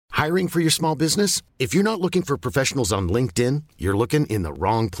Hiring for your small business? If you're not looking for professionals on LinkedIn, you're looking in the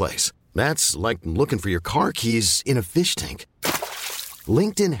wrong place. That's like looking for your car keys in a fish tank.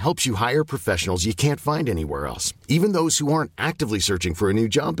 LinkedIn helps you hire professionals you can't find anywhere else, even those who aren't actively searching for a new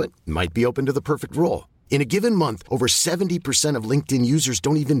job but might be open to the perfect role. In a given month, over 70% of LinkedIn users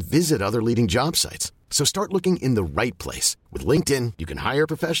don't even visit other leading job sites. So start looking in the right place. With LinkedIn, you can hire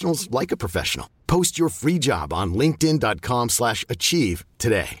professionals like a professional. Post your free job on linkedin.com/achieve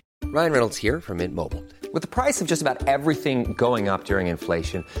today. Ryan Reynolds here from Mint Mobile. With the price of just about everything going up during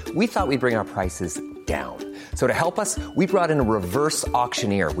inflation, we thought we'd bring our prices down. So to help us, we brought in a reverse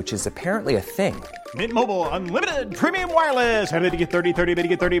auctioneer, which is apparently a thing. Mint Mobile Unlimited Premium Wireless. How to get 30, 30, how to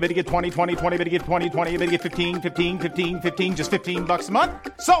get 30, how to get 20, 20, 20, how to get 20, 20, how to get 15, 15, 15, 15, just $15 a month?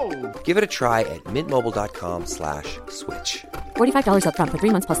 Sold! Give it a try at mintmobile.com/switch. $45 up front for 3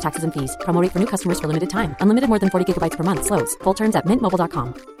 months plus taxes and fees. Promo rate for new customers for limited time. Unlimited more than 40 gigabytes per month. Slows full terms at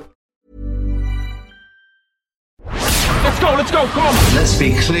mintmobile.com. Let's go, come on! Let's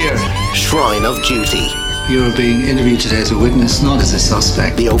be clear. Shrine of Duty. You're being interviewed today as a witness, not as a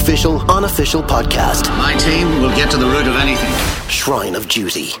suspect. The official, unofficial podcast. My team will get to the root of anything. Shrine of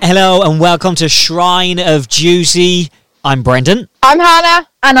Duty. Hello and welcome to Shrine of Duty. I'm Brendan. I'm Hannah.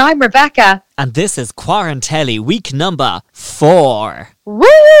 And I'm Rebecca. And this is Quarantelli, week number 4.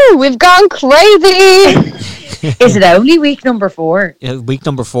 Woo! We've gone crazy! Is it only week number 4? Week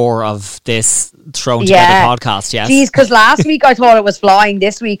number 4 of this Thrown Together podcast, yes. Jeez, because last week I thought it was flying.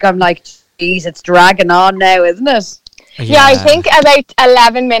 This week I'm like, geez, it's dragging on now, isn't it? Yeah, I think about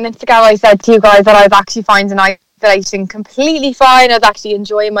 11 minutes ago I said to you guys that I was actually finding isolation completely fine. I was actually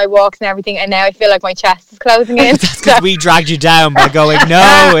enjoying my walks and everything, and now I feel like my chest is closing in. That's because we dragged you down by going,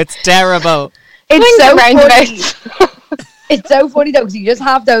 no, it's terrible. It's so funny. It's so funny though, because you just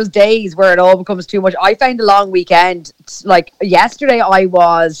have those days where it all becomes too much. I found a long weekend. Like yesterday, I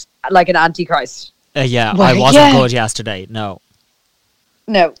was like an antichrist. I wasn't good yesterday. No.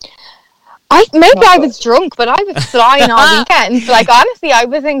 I was drunk, but I was flying all weekend. Like honestly, I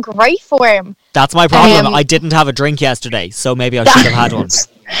was in great form. That's my problem. I didn't have a drink yesterday, so maybe I should have had one.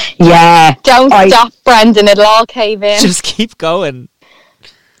 Yeah. Don't stop, Brendan. It'll all cave in. Just keep going.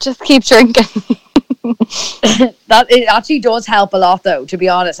 Just keep drinking. That it actually does help a lot though, to be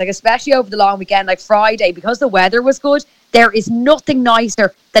honest, like especially over the long weekend, like Friday, because the weather was good. There is nothing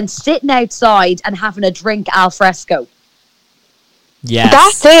nicer than sitting outside and having a drink al fresco. Yes,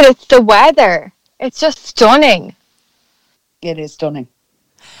 that's it. It's the weather. It's just stunning. It is stunning.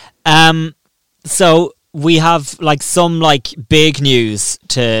 So we have some big news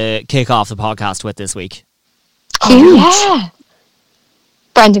to kick off the podcast with this week. Oh yeah,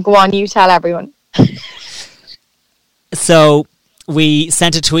 Brendan, go on. You tell everyone. So we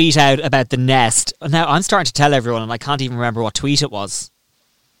sent a tweet out about the Nest. Now I'm starting to tell everyone, and I can't even remember what tweet it was.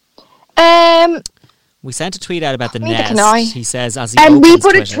 We sent a tweet out about the Nest. He says, as he opens we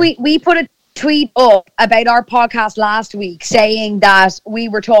put Twitter, we put a tweet up about our podcast last week saying that we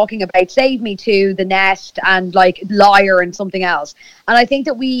were talking about Save Me To, the Nest, and Liar and something else. And I think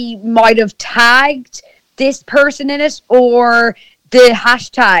that we might have tagged this person in it or the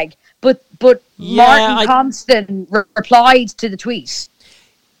hashtag. But Martin Constant replied to the tweet.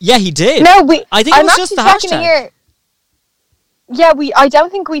 Yeah, he did. No, I think it was just the hashtag. Here. Yeah, I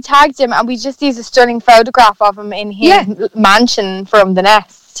don't think we tagged him, and we just used a stunning photograph of him in his mansion from the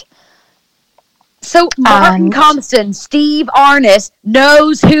Nest. So Martin Constant, Steve Arnott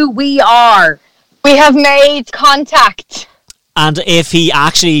knows who we are. We have made contact. And if he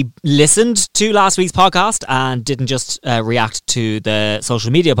actually listened to last week's podcast and didn't just react to the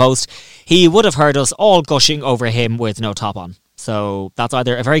social media post, he would have heard us all gushing over him with no top on. So that's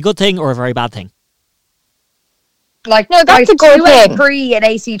either a very good thing or a very bad thing. No, that's a good thing. 2-3 in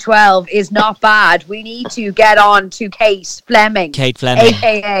AC12 is not bad. We need to get on to Kate Fleming.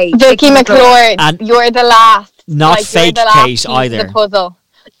 A.K.A. Vicky McLeod. And you're the last. Not fake Kate either. The puzzle.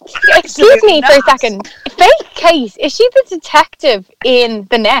 Excuse me for a second. Fake Kate, is she the detective in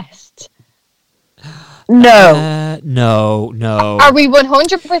the Nest? No. No. Are we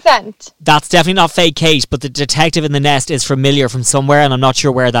 100%? That's definitely not fake Kate, but the detective in the Nest is familiar from somewhere, and I'm not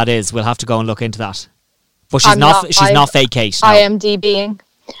sure where that is. We'll have to go and look into that. But she's not fake Kate. No. IMDbing.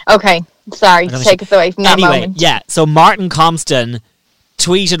 Okay, sorry to take us away from that moment. Yeah, so Martin Compston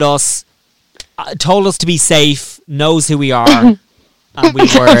tweeted us, told us to be safe, knows who we are. And we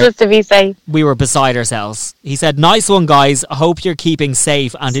were just to be safe. We were beside ourselves. He said, "Nice one, guys. I hope you're keeping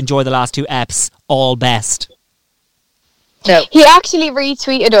safe and enjoy the last 2 eps. All best." No. He actually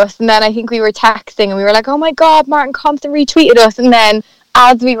retweeted us, and then I think we were texting, and we were like, "Oh my God, Martin Compton retweeted us!" And then,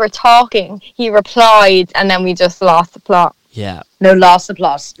 as we were talking, he replied, and then we just lost the plot. Yeah. No loss of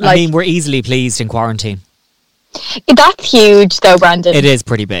plot. I mean, we're easily pleased in quarantine. That's huge, though, Brandon. It is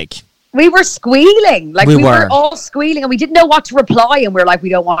pretty big. We were squealing. Like, We we were were. all squealing and we didn't know what to reply. And we are like, we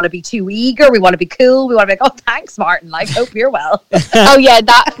don't want to be too eager. We want to be cool. We want to be like, oh, thanks, Martin. Like, hope you're well. Oh, yeah,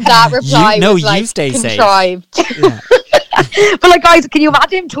 that reply was, like, you stay safe. contrived. But, like, guys, can you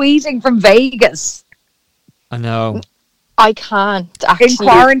imagine him tweeting from Vegas I know. I can't, actually. in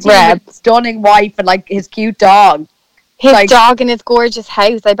quarantine Reb. with his stunning wife and, like, his cute dog? His like- dog in his gorgeous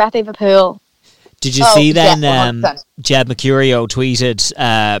house. I bet they have a pool. Did you Oh, see yeah, then 100%. Jed Mercurio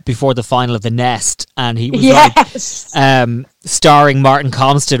tweeted before the final of The Nest, and he was Yes. like, starring Martin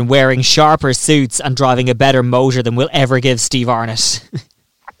Compston wearing sharper suits and driving a better motor than we'll ever give Steve Arnott.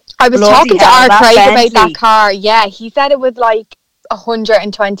 I was Bloody talking to hell, our that Craig Bentley. about that car. Yeah, he said it was like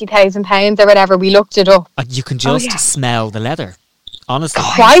 £120,000 or whatever. We looked it up. You can just smell the leather. Honestly.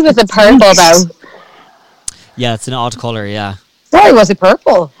 Why was it purple, though? Yeah, it's an odd colour, yeah. Why was it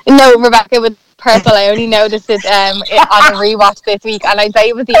purple? No, Rebecca, it was purple. I only noticed it on a rewatch this week, and I'd say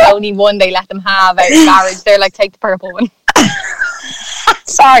it was the only one they let them have out of the garage. They're like, take the purple one.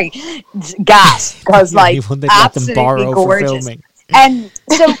 Sorry, gas. Because, like, Only one they'd let them absolutely borrow gorgeous. for filming. And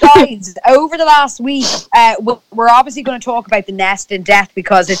so, guys, over the last week, we're obviously going to talk about The Nest in depth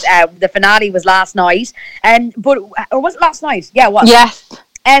because it's the finale was last night. Or was it last night? Yeah, it was. Yes.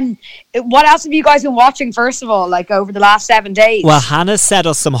 What else have you guys been watching, first of all, like over the last 7 days? Well, Hannah set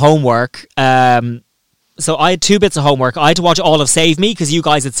us some homework. So I had 2 bits of homework. I had to watch all of Save Me because you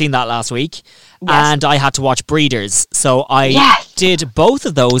guys had seen that last week. Yes. And I had to watch Breeders. So I did both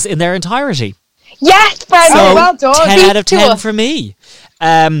of those in their entirety. Yes, Brandon. So well done. 10 Speak out of to 10 us. for me.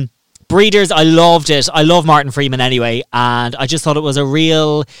 Breeders, I loved it. I love Martin Freeman anyway, and I just thought it was a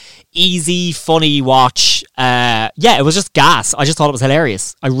real easy, funny watch. It was just gas. I just thought it was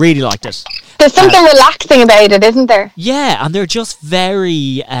hilarious. I really liked it. There's something relaxing about it, isn't there? Yeah, and they're just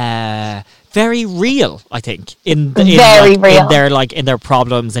very, very real. I think in Very real. in their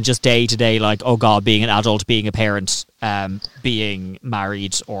problems and just day to day, like, oh God, being an adult, being a parent, being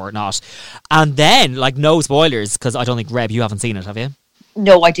married or not, and then like no spoilers because I don't think Reb, you haven't seen it, have you?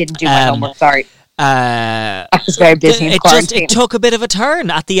 No, I didn't do my homework. Sorry. I was very busy in quarantine. It took a bit of a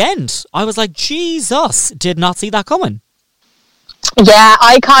turn at the end. I was like, Jesus, did not see that coming. Yeah,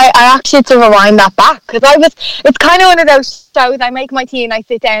 I actually had to rewind that back because it's kind of one of those shows. I make my tea and I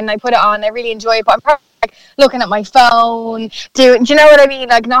sit down and I put it on. I really enjoy it, but I'm probably like looking at my phone. Do you know what I mean?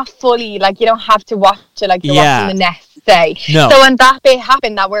 Like, not fully. Like, you don't have to watch it like you're watching The Nest, say. No. So when that bit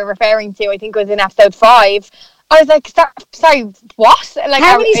happened that we're referring to, I think it was in episode 5. I was like, sorry, what? Like,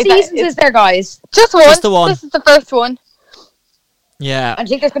 How many seasons is there, guys? Just one. Just the one. This is the first one. Yeah, I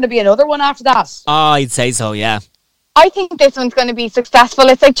think there's going to be another one after that. I'd say so. Yeah. I think this one's going to be successful.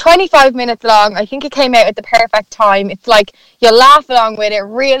 It's like 25 minutes long. I think it came out at the perfect time. It's like you'll laugh along with it.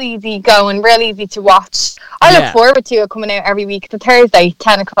 Real easy going, real easy to watch. I look forward to it coming out every week. It's a Thursday,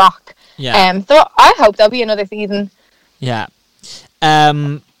 10 o'clock. Yeah. So I hope there'll be another season. Yeah.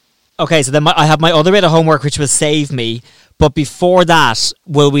 Okay, so then I have my other bit of homework, which was Save Me. But before that,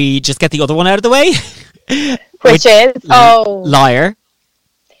 will we just get the other one out of the way? Which is Liar.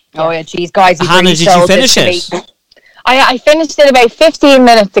 Oh yeah, geez, guys, you Hannah, really did you sold finish this to it? me. I finished it about 15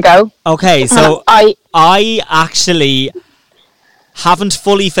 minutes ago. Okay, so I I actually haven't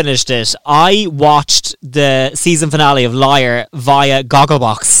fully finished it. I watched the season finale of Liar via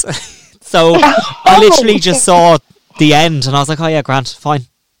Gogglebox. So I literally just saw the end and I was like, oh yeah, Grant, fine.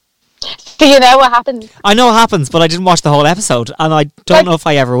 Do you know what happened? I know it happens, but I didn't watch the whole episode and I don't know if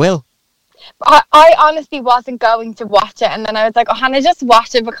I ever will. I honestly wasn't going to watch it, and then I was like, "Oh, Hannah, just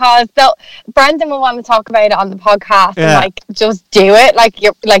watch it because Brendan will want to talk about it on the podcast, and like just do it. Like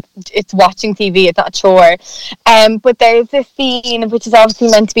you're like it's watching TV; it's not a chore." But there's this scene which is obviously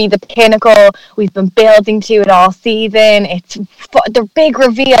meant to be the pinnacle. We've been building to it all season. It's the big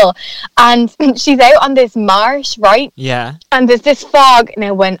reveal, and she's out on this marsh, right? Yeah. And there's this fog.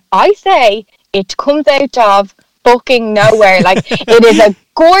 Now, when I say it comes out of fucking nowhere, like it is a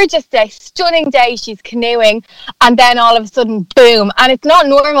gorgeous day, stunning day, she's canoeing, and then all of a sudden, boom, and it's not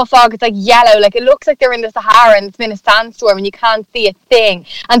normal fog, it's like yellow, like it looks like they're in the Sahara and it's been a sandstorm and you can't see a thing,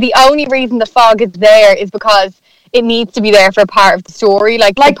 and the only reason the fog is there is because it needs to be there for a part of the story,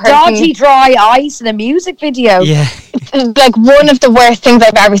 like dodgy dry ice in a music video. Yeah. It's like one of the worst things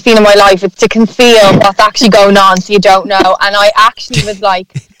I've ever seen in my life. It's to conceal what's actually going on so you don't know. And I actually was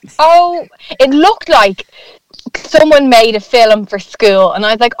like, oh, it looked like someone made a film for school, and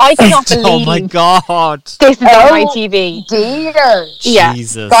I was like, I cannot believe Oh my God. this is on my TV. Dear. Yeah.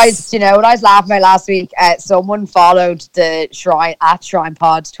 Jesus. Guys, you know what I was laughing about last week? Someone followed the Shrine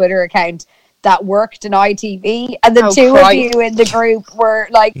Pod Twitter account that worked in ITV, and the Oh, two Christ. of you in the group were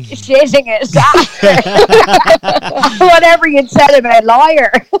like shitting it after whatever you'd said about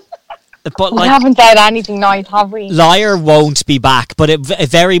Liar. But We like, haven't said anything nice, have we? Liar won't be back, but it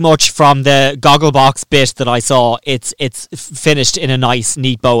very much from the Gogglebox bit that I saw, it's finished in a nice,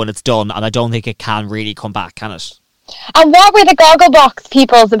 neat bow and it's done, and I don't think it can really come back, can it? And what were the Gogglebox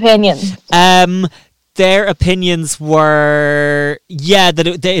people's opinions? Their opinions were, that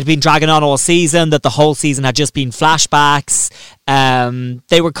it had been dragging on all season, that the whole season had just been flashbacks.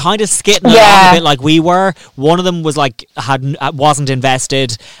 They were kind of skitting along a bit like we were. One of them was like, wasn't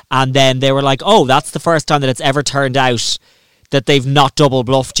invested, and then they were like, oh, that's the first time that it's ever turned out that they've not double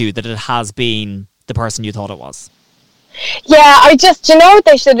bluffed you, that it has been the person you thought it was. Yeah, you know what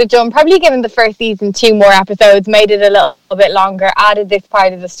they should have done? Probably given the first season 2 more episodes, made it a little bit longer, added this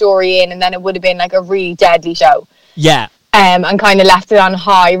part of the story in, and then it would have been like a really deadly show. Yeah. And kind of left it on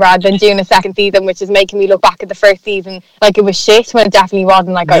high rather than doing a second season, which is making me look back at the first season like it was shit when it definitely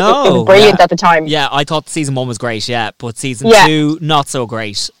wasn't. Like it was brilliant at the time. Yeah, I thought season 1 was great, but season 2, not so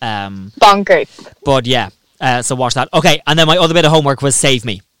great. Bonkers. But yeah, so watch that. Okay, and then my other bit of homework was Save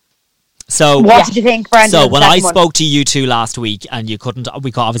Me. So What did you think, Brendan? So when I spoke to you two last week, and we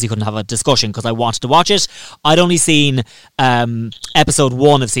obviously couldn't have a discussion because I wanted to watch it. I'd only seen episode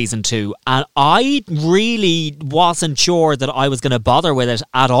 1 of season 2, and I really wasn't sure that I was going to bother with it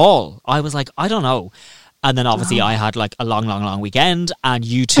at all. I was like, I don't know. And then obviously I had like a long weekend, and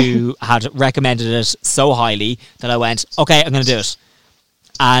you two had recommended it so highly that I went, okay, I'm going to do it.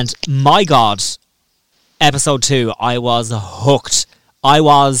 And my God, episode 2, I was hooked. I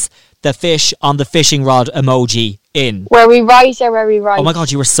was the fish on the fishing rod emoji in. Were we right or were we right? Oh my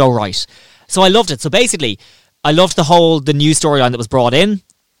God, you were so right. So I loved it. So basically, I loved the new storyline that was brought in.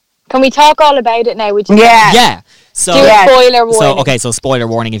 Can we talk all about it now? Yeah. So, do a spoiler warning. So spoiler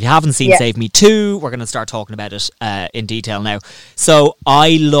warning. If you haven't seen Save Me 2, we're going to start talking about it in detail now. So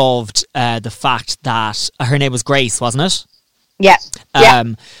I loved the fact that her name was Grace, wasn't it? Yeah.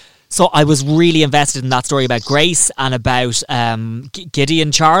 So I was really invested in that story about Grace and about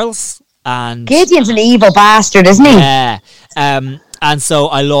Gideon Charles. And Gideon's an evil bastard, isn't he? Yeah. And so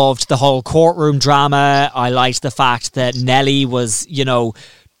I loved the whole courtroom drama. I liked the fact that Nelly was,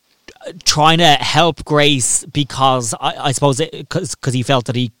 trying to help Grace because I suppose because he felt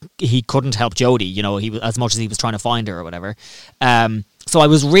that he couldn't help Jodie, he was, as much as he was trying to find her or whatever. So I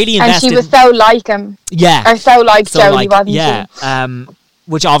was really invested. And she was so like him. Yeah. Or so like Jodie, wasn't she? Yeah.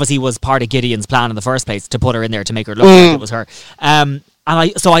 Which obviously was part of Gideon's plan in the first place, to put her in there to make her look like it was her. And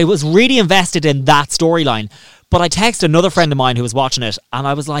I was really invested in that storyline. But I texted another friend of mine who was watching it, and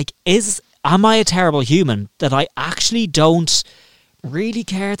I was like, am I a terrible human that I actually don't really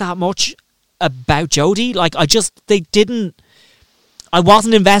care that much about Jodie? Like, I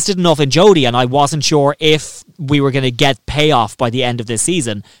wasn't invested enough in Jodie, and I wasn't sure if we were going to get payoff by the end of this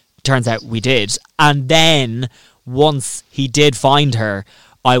season. Turns out we did. And then once he did find her,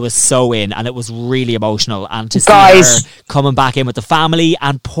 I was so in, and it was really emotional. And to see her coming back in with the family,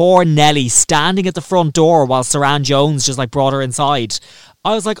 and poor Nelly standing at the front door while Saran Jones just like brought her inside,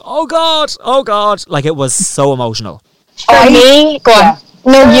 I was like, oh God. Like, it was so emotional. For me, go on.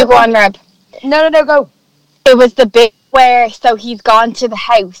 No, you go on, Reb. No, go. It was the bit where, so he's gone to the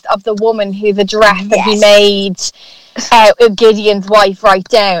house of the woman whose address that he made Gideon's wife write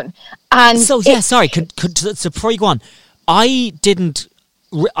down. And so, sorry, so before you go on, I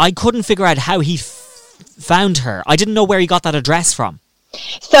couldn't figure out how he found her. I didn't know where he got that address from.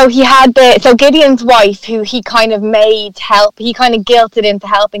 So he had Gideon's wife, who he kind of made help. He kind of guilted into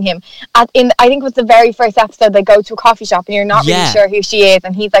helping him. I think it was the very first episode. They go to a coffee shop and you're not really sure who she is,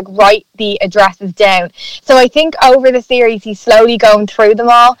 and he's like, write the addresses down. So I think over the series he's slowly going through them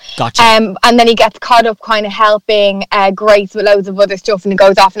all. Gotcha. And then he gets caught up kind of helping Grace with loads of other stuff, and it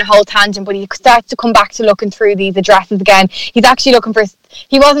goes off in a whole tangent. But he starts to come back to looking through these addresses again. He's actually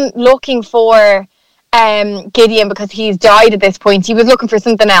he wasn't looking for Gideon because he's died at this point. He was looking for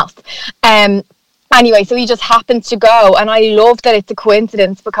something else. Anyway, so he just happens to go, and I love that it's a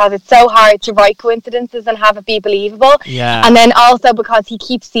coincidence, because it's so hard to write coincidences and have it be believable. Yeah. And then also because he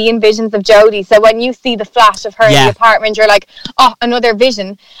keeps seeing visions of Jodie, so when you see the flash of her in the apartment, you're like, oh, another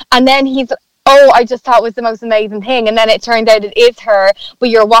vision. And then I just thought it was the most amazing thing. And then it turned out it is her, but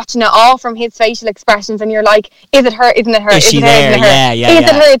you're watching it all from his facial expressions, and you're like, is it her? Isn't it her? Is she there? Yeah. Is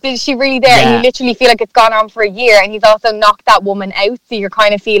it her? Is she really there? And you literally feel like it's gone on for a year, and he's also knocked that woman out, so you're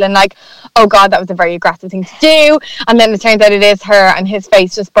kind of feeling like, oh God, that was a very aggressive thing to do. And then it turns out it is her, and his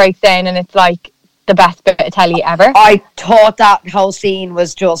face just breaks down, and it's like the best bit of telly ever. I thought that whole scene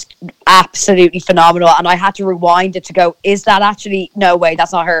was just absolutely phenomenal, and I had to rewind it to go, is that actually, no way,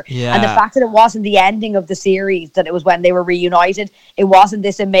 that's not her. Yeah. And the fact that it wasn't the ending of the series, that it was when they were reunited, it wasn't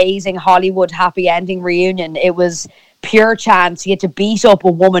this amazing Hollywood happy ending reunion. It was pure chance. He had to beat up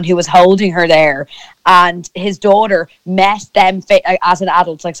a woman who was holding her there, and his daughter met them as an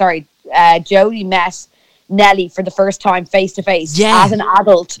adult. Like, sorry, Jodie met Nelly for the first time face to face as an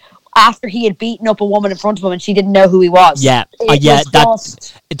adult after he had beaten up a woman in front of him and she didn't know who he was. Yeah,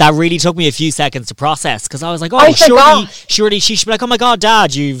 that really took me a few seconds to process, because I was like, oh, surely she should be like, oh my God,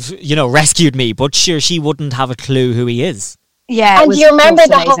 Dad, you've rescued me. But sure, she wouldn't have a clue who he is. Yeah, and you remember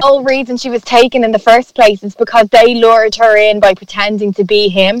the whole reason she was taken in the first place is because they lured her in by pretending to be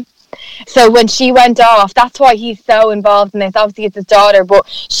him. So when she went off, that's why he's so involved in this. Obviously, it's his daughter, but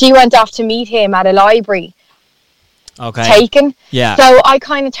she went off to meet him at a library. Okay. Taken. Yeah. So I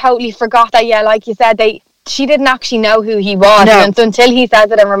kind of totally forgot that. Yeah, like you said, she didn't actually know who he was. No. And so until he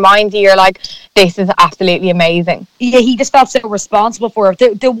says it and reminds you, you're like, this is absolutely amazing. Yeah, he just felt so responsible for her.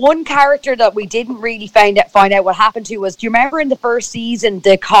 The one character that we didn't really find out what happened to was, do you remember in the first season,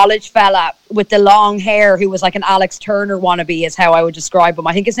 the college fella with the long hair who was like an Alex Turner wannabe, is how I would describe him.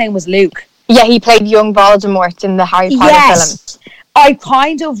 I think his name was Luke. Yeah, he played young Voldemort in the Harry Potter films. I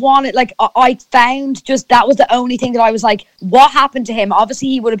kind of wanted, like, I found just that was the only thing that I was like, what happened to him? Obviously,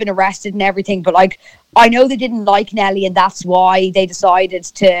 he would have been arrested and everything, but like, I know they didn't like Nelly, and that's why they decided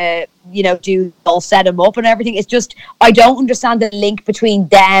to, they'll set him up and everything. It's just, I don't understand the link between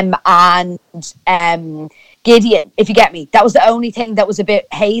them and Gideon, if you get me. That was the only thing that was a bit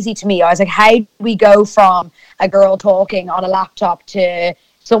hazy to me. I was like, how do we go from a girl talking on a laptop to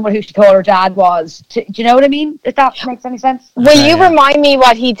someone who she thought her dad was? Do you know what I mean? If that makes any sense. Will you remind me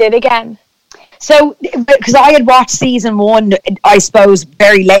what he did again? So, because I had watched season 1, I suppose,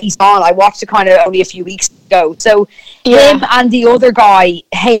 very late on. I watched it kind of only a few weeks ago. So, him and the other guy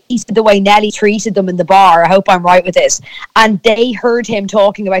hated the way Nelly treated them in the bar. I hope I'm right with this. And they heard him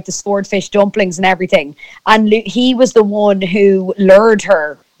talking about the swordfish dumplings and everything. And he was the one who lured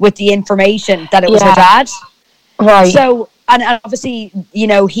her with the information that it was her dad. Right. So, and obviously,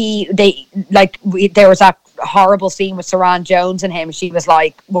 there was that horrible scene with Saran Jones and him. She was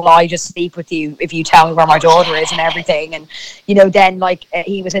like, well, I just sleep with you if you tell me where my daughter is and everything. And then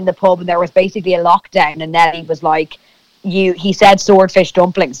he was in the pub and there was basically a lockdown, and Nelly was like, he said swordfish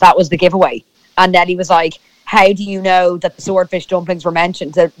dumplings, that was the giveaway. And Nelly was like, how do you know that the swordfish dumplings were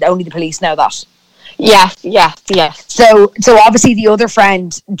mentioned? That only the police know that. Yes. So obviously the other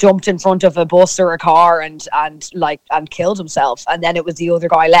friend jumped in front of a bus or a car and killed himself, and then it was the other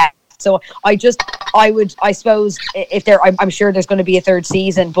guy left. So I'm sure there's going to be a third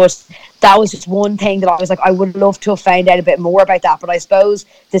season, but that was just one thing that I was like, I would love to have found out a bit more about that. But I suppose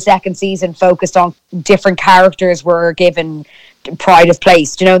the second season focused on different characters were given pride of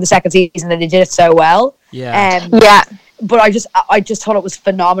place. Do you know, in the second season, and they did it so well. Yeah. But I just thought it was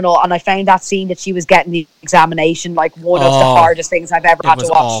phenomenal, and I found that scene that she was getting the examination like one of the hardest things I've ever had to watch.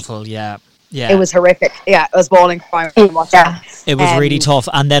 It was awful, yeah. It was horrific. Yeah, I was bawling crying watching it. It was really tough.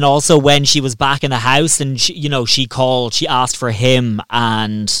 And then also when she was back in the house and she asked for him,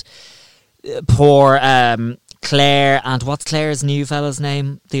 and poor Claire, and what's Claire's new fella's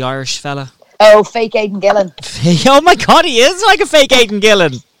name? The Irish fella? Oh, fake Aidan Gillen. Oh my God, he is like a fake Aidan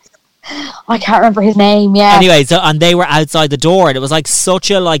Gillen. I can't remember his name, yeah. Anyway, and they were outside the door, and it was like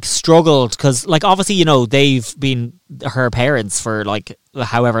such a struggle, because obviously, they've been her parents for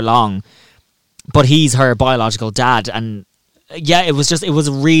however long, but he's her biological dad, and it was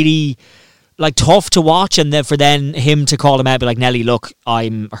really tough to watch, and then for him to call him out, be like, Nelly, look,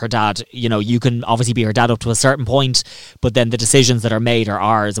 I'm her dad, you can obviously be her dad up to a certain point, but then the decisions that are made are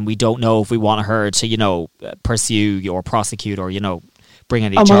ours, and we don't know if we want her to pursue or prosecute or bring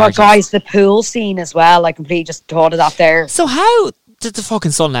any charges. Oh my God, guys, the pool scene as well, I completely just thought of that there. So how did the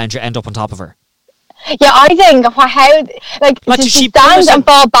fucking sun lounger end up on top of her? Yeah, I think did she stand and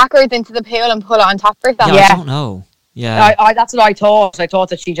fall backwards into the pool and pull it on top of herself? Yeah, I don't know. Yeah, I that's what I thought. I thought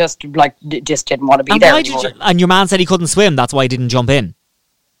that she just didn't want to be there anymore. And your man said he couldn't swim. That's why he didn't jump in.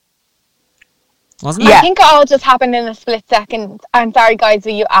 Wasn't it? Yeah. I think it all just happened in a split second. I'm sorry, guys, were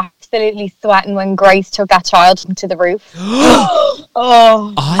you absolutely sweating when Grace took that child to the roof?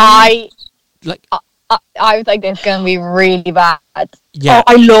 I was like, this is going to be really bad. Yeah.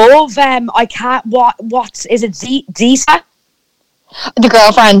 I love, I can't, what is it, Zisa? The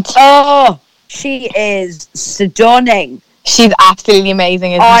girlfriend. Oh, she is stunning. She's absolutely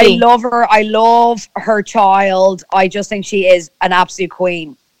amazing, isn't she? I love her. I love her child. I just think she is an absolute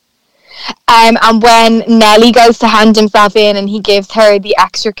queen. And when Nelly goes to hand himself in and he gives her the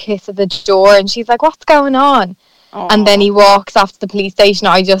extra kiss at the door and she's like, what's going on? Aww. And then he walks off to the police station.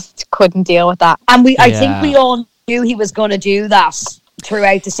 I just couldn't deal with that. And I think we all knew he was going to do that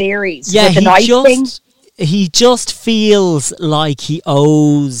throughout the series. Yeah, with the night thing. He just feels like he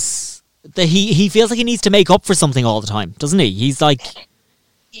owes... He feels like he needs to make up for something all the time, doesn't he? He's like...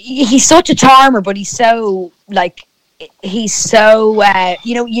 He's such a charmer, but he's so, like... He's so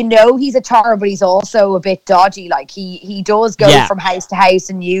he's a charmer, but he's also a bit dodgy. Like he does go from house to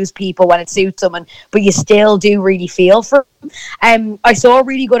house and use people when it suits him, but you still do really feel for him. I saw a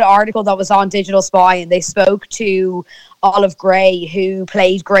really good article that was on Digital Spy, and they spoke to Olive Gray, who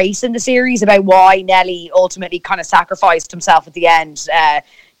played Grace in the series, about why Nelly ultimately kind of sacrificed himself at the end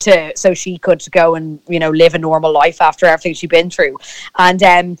so she could go and live a normal life after everything she'd been through.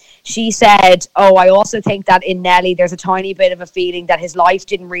 And she said, I also think that in Nelly there's a tiny bit of a feeling that his life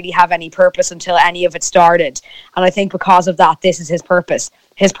didn't really have any purpose until any of it started, and I think because of that, this is his purpose.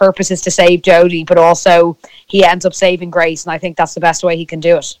 His purpose is to save Jodie, but also he ends up saving Grace, and I think that's the best way he can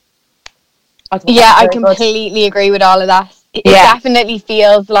do it. I completely agree with all of that. It definitely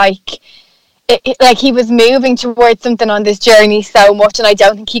feels like like he was moving towards something on this journey so much, and I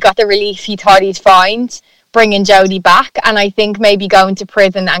don't think he got the relief he thought he'd find bringing Jodie back. And I think maybe going to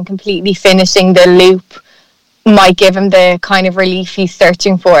prison and completely finishing the loop might give him the kind of relief he's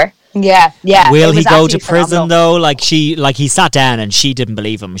searching for. Yeah. Will he go to prison though? Like he sat down and she didn't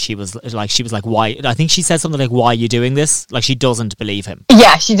believe him. She was like, why? I think she said something like, "Why are you doing this?" Like she doesn't believe him.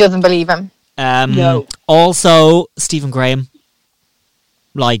 Yeah, she doesn't believe him. No. Also, Stephen Graham.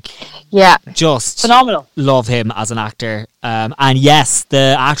 Just phenomenal. Love him as an actor. And yes,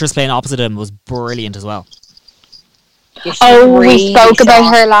 the actress playing opposite him was brilliant as well. We spoke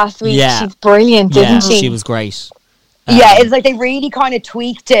about her last week. Yeah. She's brilliant, isn't she? She was great. It's like they really kind of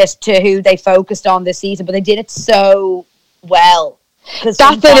tweaked it to who they focused on this season, but they did it so well. That's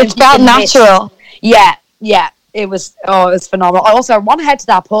it. It felt natural. Yeah. It was phenomenal. I want to head to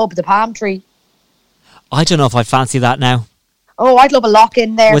that pub, the Palm Tree. I don't know if I fancy that now. Oh, I'd love a lock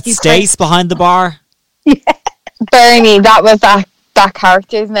in there. With Stace behind the bar. Yeah. Bernie, that was that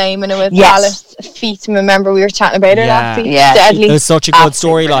character's name, and it was Alice Feetham. Remember, we were chatting about her last week. Yeah, deadly. It was such a good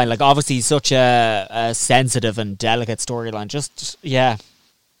storyline. Like, obviously, such a sensitive and delicate storyline. Just.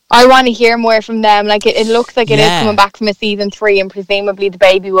 I want to hear more from them. Like, it looks like it is coming back from a season 3, and presumably the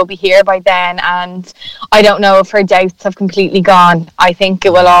baby will be here by then. And I don't know if her doubts have completely gone. I think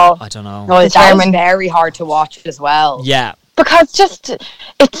it will all. I don't know. No, that was very hard to watch as well. Yeah. Because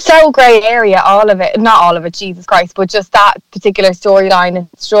it's so grey area, all of it. Not all of it, Jesus Christ, but just that particular storyline.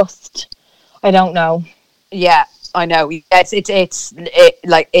 It's just, I don't know. Yeah, I know.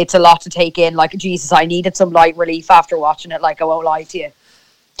 It's a lot to take in. Like, Jesus, I needed some light relief after watching it. Like, I won't lie to you.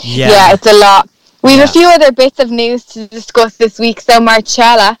 Yeah, it's a lot. We have a few other bits of news to discuss this week. So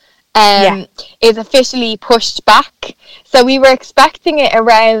Marcella is officially pushed back. So we were expecting it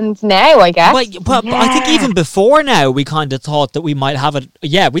around now, I guess. But I think even before now, we kind of thought that we might have it.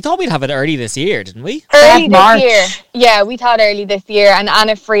 Yeah, we thought we'd have it early this year, didn't we? Early this year. Yeah, we thought early this year. And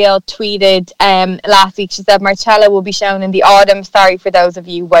Anna Friel tweeted last week, she said, Marcella will be shown in the autumn. Sorry for those of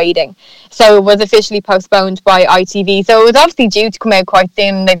you waiting. So it was officially postponed by ITV. So it was obviously due to come out quite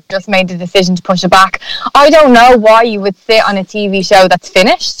soon. They just made the decision to push it back. I don't know why you would sit on a TV show that's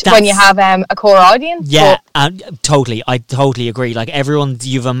finished when you have a core audience. Yeah, totally. I totally agree. Like,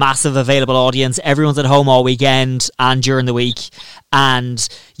 you've a massive available audience. Everyone's at home all weekend and during the week, and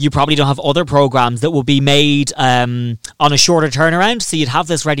you probably don't have other programs that will be made on a shorter turnaround, so you'd have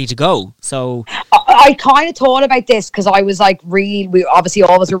this ready to go. So I kind of thought about this because I was like, we obviously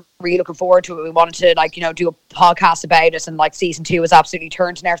always were really looking forward to it. We wanted to do a podcast about it, and like season 2 was absolutely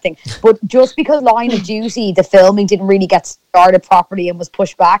turned and everything. But just because Line of Duty, the filming didn't really get started properly and was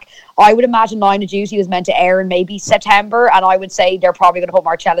pushed back, I would imagine Line of Duty was meant to air in maybe September, and I would say they're probably going to put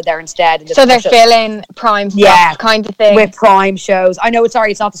Marcella there instead. So they're filling Prime stuff kind of thing. With Prime shows. I know it's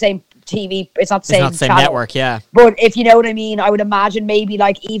not the same TV, it's not the same network, but if you know what I mean, I would imagine maybe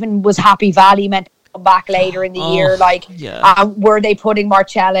like even was Happy Valley meant to come back later in the year, were they putting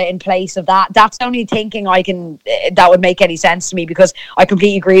Marcella in place of that? That's the only thinking that would make any sense to me, because I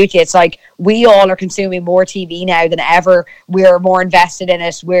completely agree with you. It's like we all are consuming more TV now than ever. We're more invested in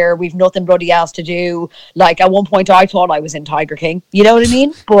it, where we've nothing bloody else to do. Like at one point I thought I was in Tiger King, you know what I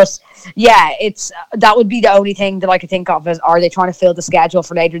mean? But yeah, it's that would be the only thing that I could think of, is are they trying to fill the schedule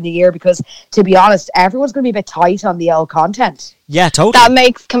for later in the year? Because to be honest, everyone's going to be a bit tight on the old content. Yeah, totally. That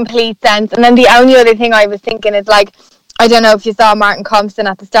makes complete sense. And then the only other thing I was thinking is, like, I don't know if you saw Martin Compston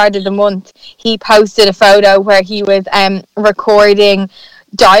at the start of the month. He posted a photo where he was recording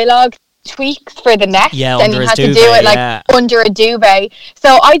dialogue tweaks for the neck, Yeah, and under he his had to do duvet, it like yeah. under a duvet.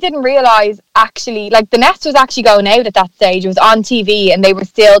 So I didn't realise actually, like the Nest was actually going out at that stage. It was on TV and they were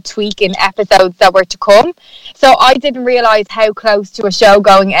still tweaking episodes that were to come. So I didn't realise how close to a show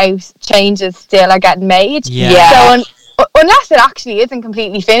going out changes still are getting made. Yeah. So unless it actually isn't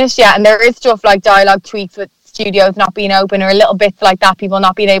completely finished yet, and there is stuff like dialogue tweaks with studios not being open or a little bits like that, people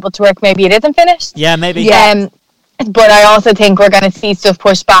not being able to work, maybe it isn't finished. Yeah, maybe. But I also think we're going to see stuff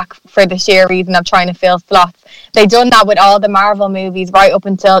pushed back for the sheer reason of trying to fill slots. They've done that with all the Marvel movies right up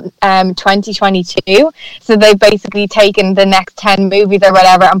until 2022. So they've basically taken the next 10 movies or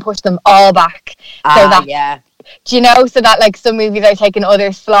whatever and pushed them all back. Do you know? So that like some movies are taking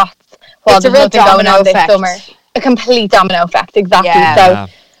other slots while It's a there's real nothing going domino on this effect. summer. A complete domino effect, exactly. Yeah.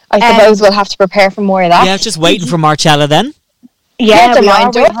 So I suppose we'll have to prepare for more of that. Yeah, just waiting for Marcella then. Yeah, we don't are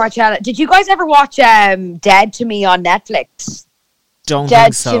mind waiting us. for Marcella. Did you guys ever watch Dead to Me on Netflix? Don't Dead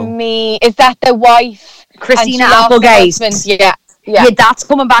think so. to Me. Is that the wife? Christina and she lost her Applegate. husband? Yeah. Yeah, that's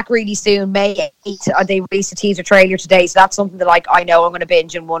coming back really soon, May 8th. They released a teaser trailer today, so that's something that like I know I'm going to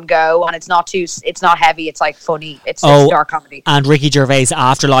binge in one go, and it's not heavy. It's like funny. It's dark comedy. And Ricky Gervais'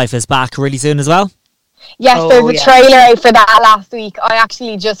 Afterlife is back really soon as well. Yes, there's a trailer out for that last week. I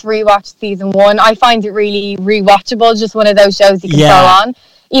actually just rewatched season 1. I find it really rewatchable. Just one of those shows you can throw on,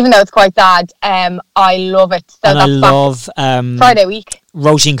 even though it's quite sad. I love it. So And that's I love Friday week.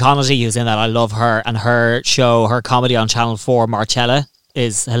 Roisin Connolly, who's in that. I love her, and her show, her comedy on Channel 4, Marcella,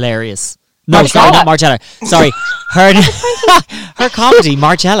 is hilarious. No, sorry, not Marcella. Sorry, her comedy,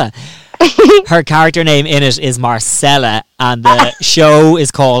 Marcella. Her character name in it is Marcella, and the show is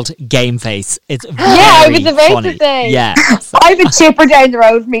called Game Face. It's very I was about funny. to say. Yeah. I have a chipper down the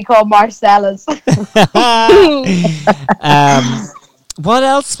road from me called Marcella's. What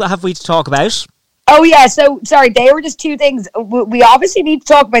else have we to talk about? Oh yeah, so sorry, they were just two things. We obviously need to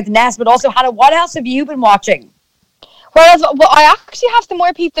talk about the Nest, but also Hannah, what else have you been watching? Well, I actually have some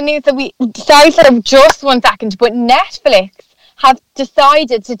more piece of news that sorry for just 1 second, but Netflix have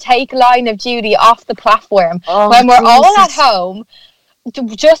decided to take Line of Duty off the platform when we're all at home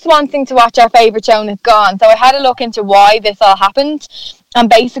just wanting to watch our favourite show, and it's gone. So I had a look into why this all happened, and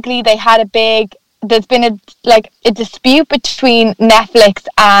basically they had there's been a dispute between Netflix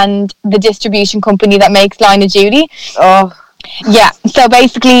and the distribution company that makes Line of Duty. Yeah, so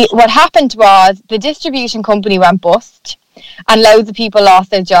basically what happened was the distribution company went bust and loads of people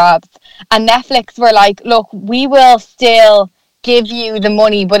lost their jobs, and Netflix were like, look, we will still give you the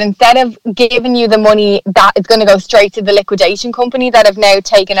money, but instead of giving you the money, that is going to go straight to the liquidation company that have now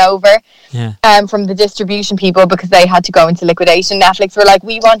taken over from the distribution people, because they had to go into liquidation. Netflix were like,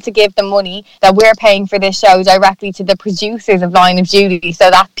 we want to give the money that we're paying for this show directly to the producers of Line of Duty,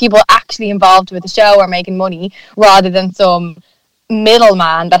 so that people actually involved with the show are making money rather than some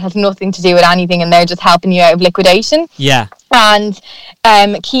middleman that has nothing to do with anything and they're just helping you out of liquidation. Yeah. And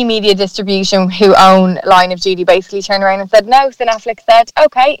Key Media Distribution, who own Line of Duty, basically turned around and said no. So Netflix said,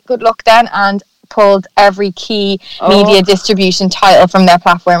 okay, good luck then, and pulled every Key Media Distribution title from their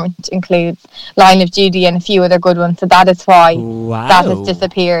platform, which includes Line of Duty and a few other good ones. So that is why that has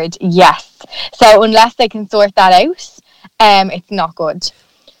disappeared. Yes. So unless they can sort that out, it's not good.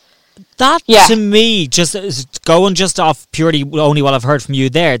 That, to me, just going just off purely only what I've heard from you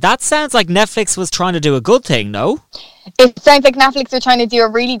there, that sounds like Netflix was trying to do a good thing, no? It sounds like Netflix are trying to do a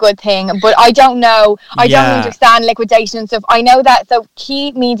really good thing, but I don't know. I don't understand liquidation and stuff. I know that, so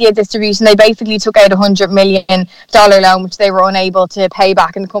Key Media Distribution, they basically took out $100 million loan, which they were unable to pay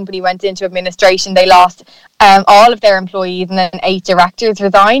back, and the company went into administration. They lost all of their employees, and then 8 directors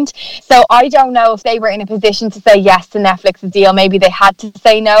resigned. So I don't know if they were in a position to say yes to Netflix's deal. Maybe they had to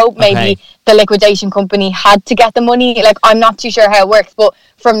say no. Maybe the liquidation company had to get the money. Like, I'm not too sure how it works, but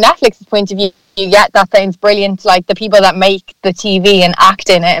from Netflix's point of view, that sounds brilliant. Like, the people that make the TV and act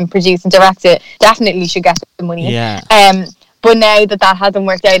in it and produce and direct it definitely should get the money. Yeah. But now that hasn't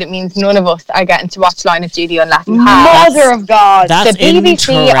worked out, it means none of us are getting to watch Line of Duty unless you have Mother of God. That's the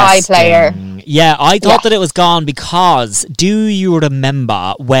BBC iPlayer. Yeah, I thought that it was gone because, do you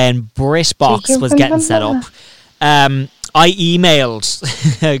remember when BritBox was getting set up? I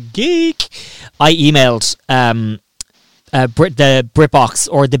emailed geek. I emailed the BritBox,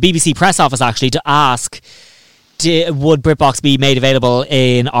 or the BBC press office actually, to ask would BritBox be made available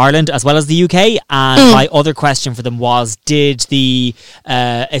in Ireland as well as the UK, and my other question for them was, did the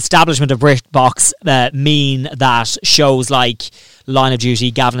establishment of BritBox mean that shows like Line of Duty,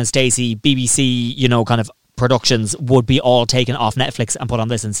 Gavin and Stacey, BBC, kind of productions would be all taken off Netflix and put on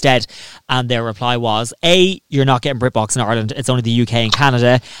this instead? And their reply was, A, you're not getting BritBox in Ireland, it's only the UK and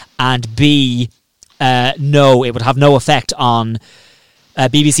Canada, and B, no, it would have no effect on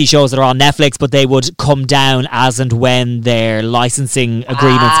BBC shows that are on Netflix, but they would come down as and when their licensing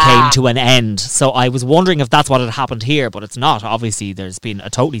agreements came to an end. So I was wondering if that's what had happened here, but it's not. Obviously, there's been a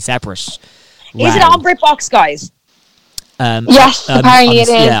totally separate. Is it on BritBox, guys? Yes, apparently it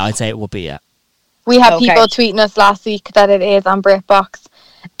is. Yeah, I'd say it would be. Yeah, we had people tweeting us last week that it is on BritBox.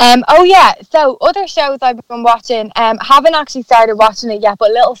 So other shows I've been watching, haven't actually started watching it yet,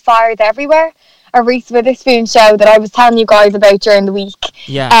 but Little Fires Everywhere, a Reese Witherspoon show that I was telling you guys about during the week.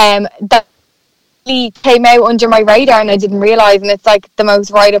 Yeah. That came out under my radar and I didn't realise, and it's like the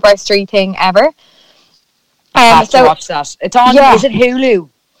most right up our street thing ever. I have to watch that. It's on, is it Hulu?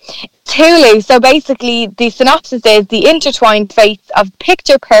 Hulu. So basically the synopsis is the intertwined fates of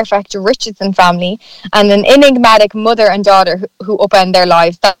picture-perfect Richardson family and an enigmatic mother and daughter who upend their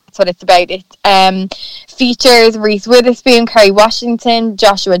lives. That's what it's about. It features Reese Witherspoon, Kerry Washington,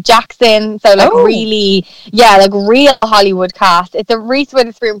 Joshua Jackson. So really, real Hollywood cast. It's a Reese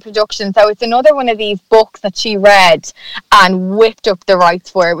Witherspoon production. So it's another one of these books that she read and whipped up the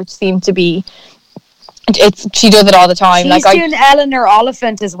rights for, which seemed to be... she does it all the time. She's doing Eleanor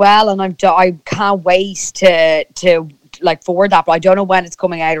Oliphant as well, and I can't wait to forward that, but I don't know when it's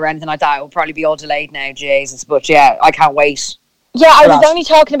coming out or anything like that. It will probably be all delayed now, Jesus. But yeah, I can't wait. Yeah, I was only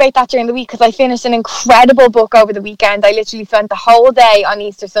talking about that during the week because I finished an incredible book over the weekend. I literally spent the whole day on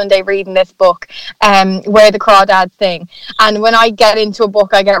Easter Sunday reading this book, Where the Crawdads Sing. And when I get into a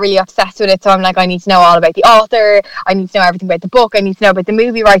book, I get really obsessed with it. So I'm like, I need to know all about the author. I need to know everything about the book. I need to know about the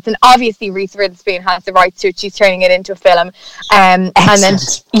movie rights. And obviously, Reese Witherspoon has the rights to it. She's turning it into a film. And then,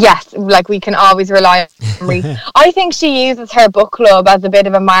 yes, we can always rely on Reese. I think she uses her book club as a bit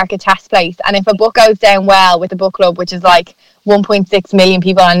of a market test place. And if a book goes down well with the book club, which is 1.6 million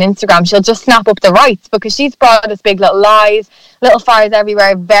people on Instagram, she'll just snap up the rights because she's brought us Big Little Lies, Little Fires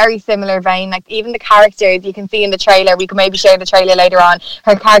Everywhere, very similar vein. Even the characters you can see in the trailer, we can maybe share the trailer later on.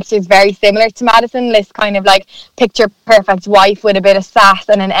 Her character is very similar to Madison, this kind of picture perfect wife with a bit of sass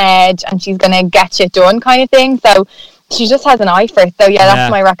and an edge, and she's gonna get shit done kind of thing. So she just has an eye for it. So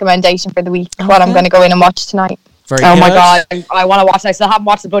that's my recommendation for the week. What I'm gonna go in and watch tonight. My God, I want to watch it. I still haven't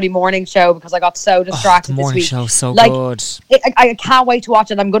watched the bloody morning show because I got so distracted this week. The morning show, so good. I can't wait to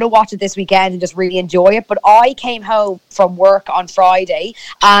watch it. I'm going to watch it this weekend and just really enjoy it. But I came home from work on Friday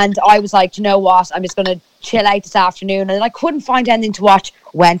and I was like, you know what? I'm just going to chill out this afternoon. And then I couldn't find anything to watch.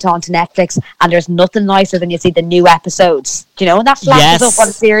 Went on to Netflix and there's nothing nicer than you see the new episodes. And that flashes up what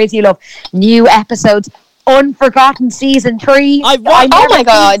a series you love. New episodes. Unforgotten season 3. Oh my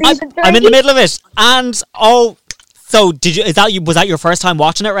God. I'm in the middle of it. And so was that your first time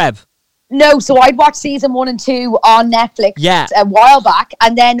watching it, Reb? No, so I'd watched season 1 and 2 on Netflix a while back,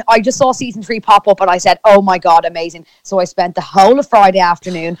 and then I just saw season 3 pop up and I said, oh my God, amazing. So I spent the whole of Friday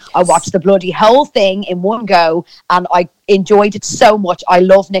afternoon, I watched the bloody whole thing in one go, and I enjoyed it so much. I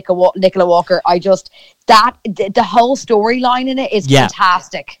love Nicola Walker. The whole storyline in it is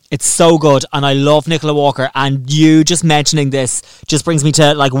fantastic. It's so good, and I love Nicola Walker, and you just mentioning this just brings me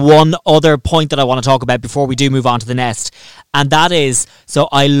to one other point that I want to talk about before we do move on to the nest, and that is, so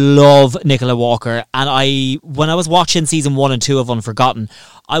I love Nicola Walker, and when I was watching season 1 and 2 of Unforgotten,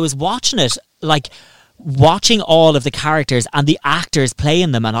 I was watching it watching all of the characters and the actors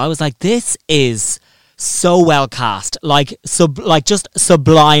playing them, and I was like, this is so well cast, just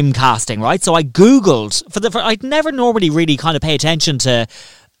sublime casting, right? So I googled I'd never normally really kind of pay attention to,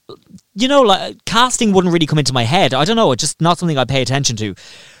 casting wouldn't really come into my head. I don't know, it's just not something I pay attention to.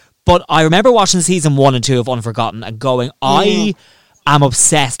 But I remember watching season 1 and 2 of Unforgotten and going, I am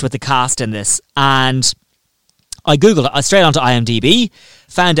obsessed with the cast in this. And I googled it straight onto IMDb,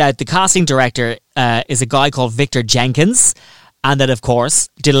 found out the casting director is a guy called Victor Jenkins. And then, of course,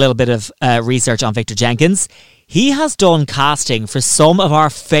 did a little bit of research on Victor Jenkins. He has done casting for some of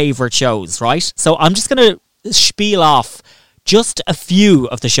our favourite shows, right? So I'm just going to spiel off just a few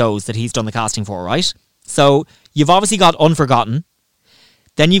of the shows that he's done the casting for, right? So you've obviously got Unforgotten.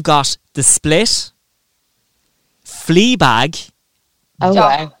 Then you've got The Split, Fleabag,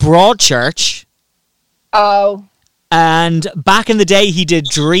 Broadchurch. And back in the day, he did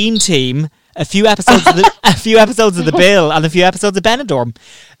Dream Team. A few episodes of The Bill and a few episodes of Benidorm.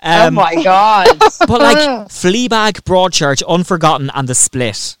 Oh my God. But Fleabag, Broadchurch, Unforgotten and The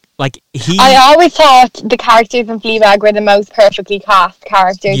Split. I always thought the characters in Fleabag were the most perfectly cast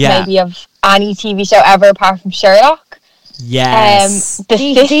characters maybe of any TV show ever apart from Sherlock. Yes.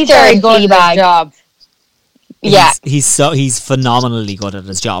 He's very good at his job. Yeah. He's phenomenally good at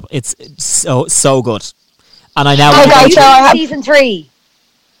his job. It's so good. And I now have season 3.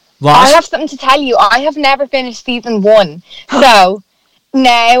 What? I have something to tell you. I have never finished season 1. So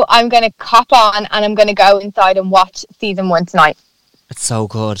now I'm going to cop on and I'm going to go inside and watch season 1 tonight. It's so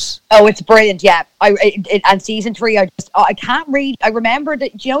good. Oh, it's brilliant. Yeah, and season 3, I can't read. I remember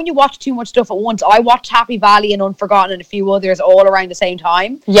that, you know, when you watch too much stuff at once. I watched Happy Valley and Unforgotten and a few others all around the same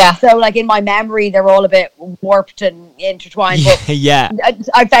time. Yeah. So like in my memory, they're all a bit warped and intertwined. But Yeah.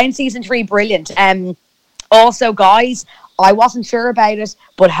 I found season 3 brilliant. Also, guys, I wasn't sure about it,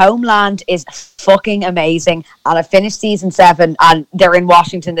 but Homeland is fucking amazing. And I finished season 7, and they're in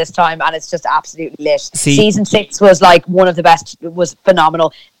Washington this time, and it's just absolutely lit. Season 6 was like one of the best, was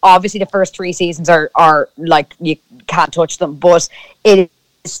phenomenal. Obviously, the first 3 seasons are like, you can't touch them, but it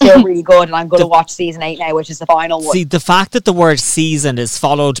is still really good. And I'm going to watch season 8 now, which is the final one. See, the fact that the word season is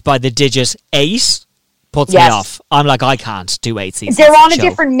followed by the digit 8 puts me off. I'm like, I can't do 8 seasons. They're on a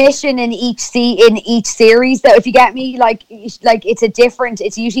different mission in each series, though. If you get me, like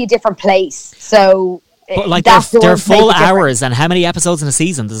it's usually a different place. So, but like they're full hours, and how many episodes in a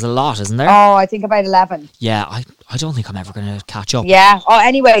season? There's a lot, isn't there? Oh, I think about 11. Yeah, I don't think I'm ever going to catch up. Yeah. Oh,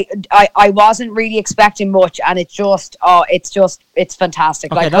 anyway, I wasn't really expecting much, and it's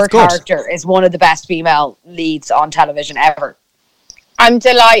fantastic. Okay, like her character is one of the best female leads on television ever. I'm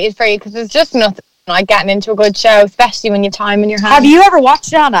delighted for you, because there's just nothing like getting into a good show, especially when you have time in your hands. Have you ever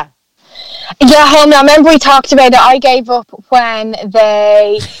watched Anna? Yeah, Homeland. Remember we talked about it. I gave up when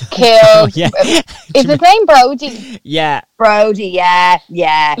they killed. Is his name Brody? Yeah, Brody. Yeah.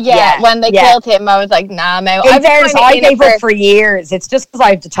 When they killed him, I was like, nah, man. I gave up for years. It's just because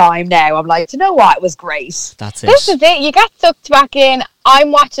I have the time now. I'm like, you know what? It was great. That's it. This is it. You get sucked back in.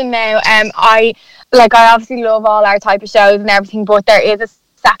 I'm watching now. I obviously love all our type of shows and everything, but there is a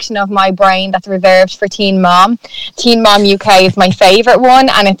section of my brain that's reserved for Teen Mom. Teen Mom UK is my favourite one,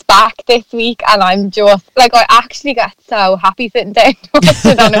 and it's back this week, and I'm just like, I actually get so happy sitting down to watch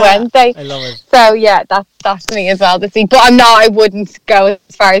it on a Wednesday. I love it. So yeah, that's me as well this week. But I wouldn't go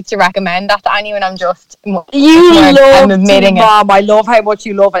as far as to recommend that to anyone. I'm just love Teen Mom. I love how much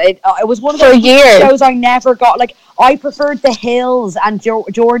you love it. It was one of those shows I never got. Like, I preferred The Hills and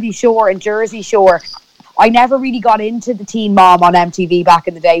Geordie Shore and Jersey Shore. I never really got into the Teen Mom on MTV back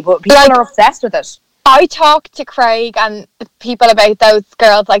in the day, but people are obsessed with it. I talk to Craig and people about those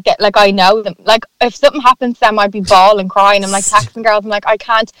girls, like I know them. Like, if something happens to them, I'd be bawling, crying. I'm like texting girls. I'm like, I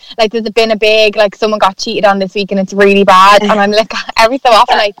can't. Like, there's been a big, like, someone got cheated on this week and it's really bad. And I'm like, every so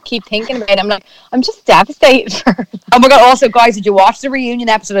often I keep thinking about it. I'm like, I'm just devastated for her. Oh my God! Also, guys, did you watch the reunion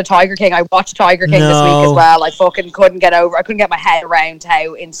episode of Tiger King? I watched Tiger King this week as well. I fucking couldn't get my head around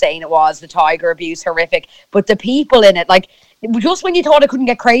how insane it was. The tiger abuse, horrific. But the people in it, like, just when you thought it couldn't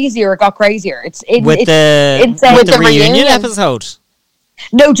get crazier, it got crazier. It's insane. With the reunion episode?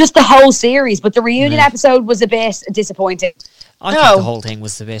 No, just the whole series. But the reunion episode was a bit disappointing. I think the whole thing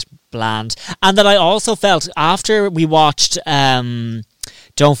was a bit bland. And that I also felt, after we watched Don't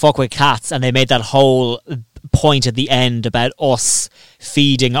Fuck With Cats, and they made that whole point at the end about us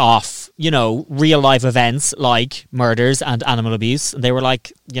feeding off, real life events like murders and animal abuse, and they were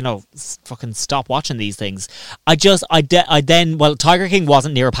like, fucking stop watching these things. Tiger King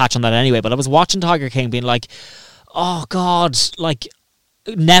wasn't near a patch on that anyway, but I was watching Tiger King being like, oh God, like,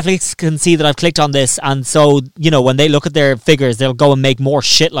 Netflix can see that I've clicked on this, and so, when they look at their figures, they'll go and make more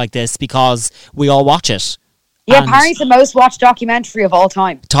shit like this because we all watch it. Yeah, apparently it's the most watched documentary of all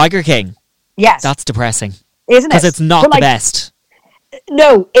time. Tiger King. Yes. That's depressing. Isn't it? Because it's not the best.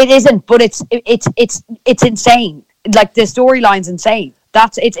 No, it isn't, but it's insane. Like, the storyline's insane.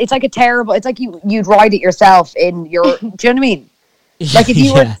 It's like a terrible, it's like you'd write it yourself in your, do you know what I mean? Like, if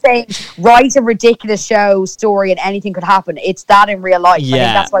you were saying, write a ridiculous story and anything could happen, it's that in real life. Yeah. I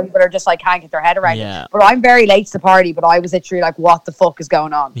think that's why people are just like, can't get their head around it. But I'm very late to the party, but I was literally like, what the fuck is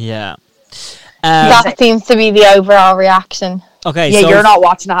going on? Yeah. That seems to be the overall reaction. Okay, yeah, so you're not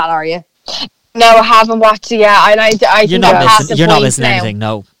watching that, are you? No, I haven't watched it yet. You're not missing anything.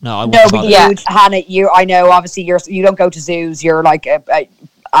 No, I wouldn't. No, but Hannah, I know obviously you don't go to zoos. You're like a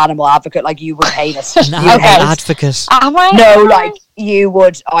animal advocate. Like, you would hate it. An animal advocate. Am I? No, like you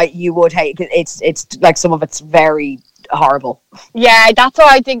would hate it. It's like, some of it's very horrible. Yeah, that's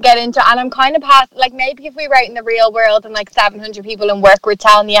what I did get into, and I'm kind of past, like, maybe if we were out in the real world and like 700 people in work were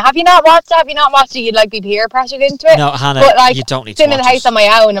telling you, have you not watched it, you'd like be peer pressured into it. No, Hannah, but, like, you don't need to sitting in the house on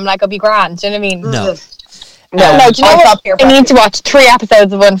my own, I'm like, I'll be grand. Do you know what I mean? No. No, do you know what? I need to watch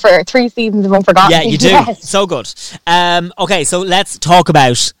 3 seasons of Unforgotten. Yeah, you do. Yes. So good. Okay, so let's talk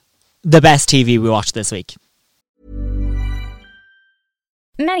about the best TV we watched this week.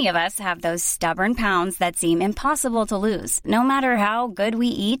 Many of us have those stubborn pounds that seem impossible to lose, no matter how good we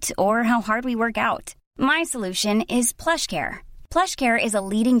eat or how hard we work out. My solution is PlushCare. PlushCare is a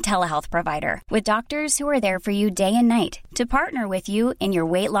leading telehealth provider with doctors who are there for you day and night to partner with you in your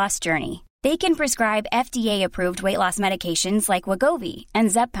weight loss journey. They can prescribe FDA-approved weight loss medications like Wegovy and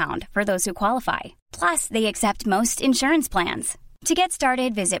Zepbound for those who qualify. Plus, they accept most insurance plans. To get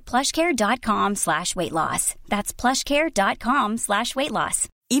started, visit plushcare.com/weightloss. That's plushcare.com/weightloss.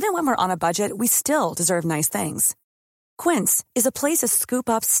 Even when we're on a budget, we still deserve nice things. Quince is a place to scoop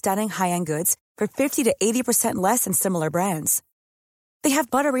up stunning high-end goods for 50 to 80% less than similar brands. They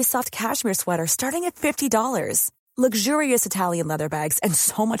have buttery soft cashmere sweaters starting at $50, luxurious Italian leather bags, and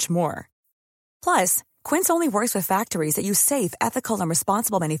so much more. Plus, Quince only works with factories that use safe, ethical, and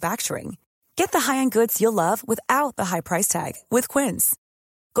responsible manufacturing. Get the high-end goods you'll love without the high price tag with Quince.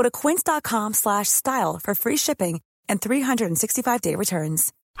 Go to quince.com/style for free shipping and 365-day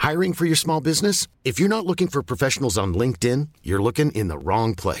returns. Hiring for your small business? If you're not looking for professionals on LinkedIn, you're looking in the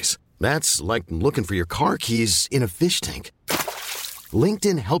wrong place. That's like looking for your car keys in a fish tank.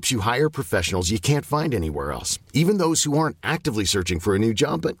 LinkedIn helps you hire professionals you can't find anywhere else, even those who aren't actively searching for a new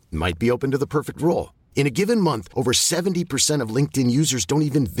job but might be open to the perfect role. In a given month, over 70% of LinkedIn users don't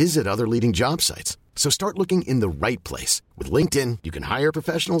even visit other leading job sites. So start looking in the right place. With LinkedIn, you can hire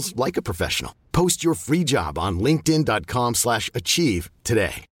professionals like a professional. Post your free job on linkedin.com/achieve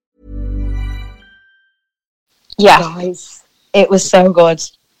today. Yeah. Guys, it was so good.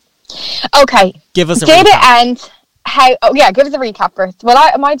 Okay. Give us a Did recap. it end? Give us a recap first. Well,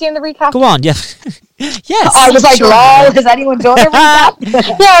 am I doing the recap? Go on, yeah. Yes. I was like, sure. lol, has anyone done a recap?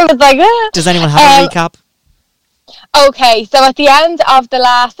 Yeah, I was like, Does anyone have a recap? Okay, so at the end of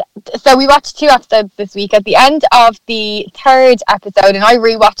so we watched 2 episodes this week. At the end of the 3rd episode, and I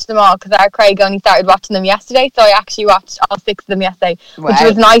rewatched them all because Craig only started watching them yesterday, so I actually watched all 6 of them yesterday, which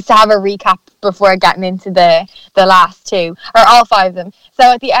was nice to have a recap before getting into the last 2, or all 5 of them.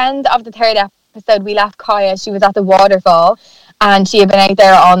 So at the end of the 3rd episode, we left Kaya. She was at the waterfall, and she had been out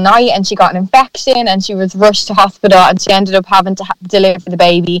there all night, and she got an infection, and she was rushed to hospital, and she ended up having to deliver the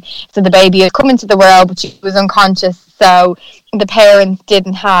baby. So the baby had come into the world, but she was unconscious, so the parents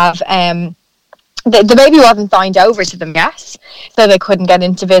didn't have the baby wasn't signed over to them yet, so they couldn't get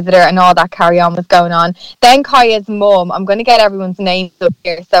in to visit her, and all that carry on was going on. Then Kaya's mum, I'm going to get everyone's names up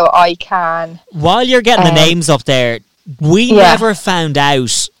here so I can. While you're getting the names up there, we never found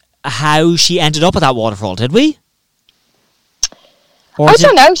out how she ended up at that waterfall, did we? I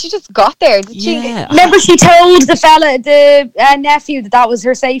don't know. She just got there. Did she? Remember, she told the nephew that was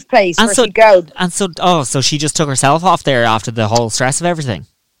her safe place where she'd go. And so she just took herself off there after the whole stress of everything.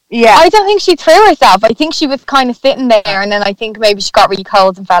 Yeah. I don't think she threw herself. I think she was kind of sitting there, and then I think maybe she got really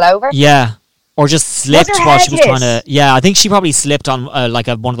cold and fell over. Yeah. Or just slipped while she was trying to... Yeah, I think she probably slipped on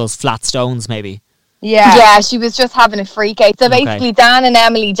one of those flat stones, maybe. Yeah, she was just having a freak out. So basically, Dan and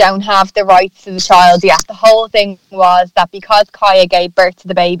Emily don't have the rights to the child yet. The whole thing was that because Kaya gave birth to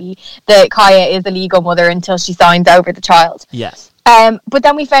the baby, that Kaya is a legal mother until she signs over the child. Yes. But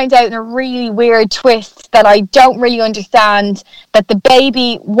then we found out in a really weird twist that I don't really understand, that the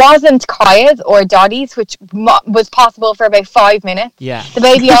baby wasn't Kaya's or Dottie's, which was possible for about 5 minutes. Yeah. The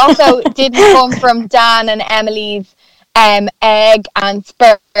baby also didn't come from Dan and Emily's egg and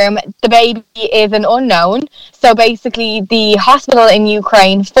sperm. The baby is an unknown. So basically the hospital in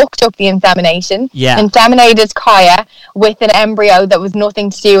Ukraine fucked up the insemination, inseminated Kaya with an embryo that was nothing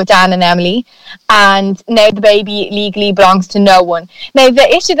to do with Dan and Emily, and now the baby legally belongs to no one. Now the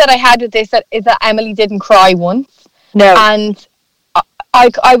issue that I had with this is that Emily didn't cry once. No. And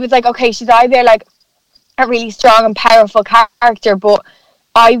I was like, okay, she's either like a really strong and powerful character, but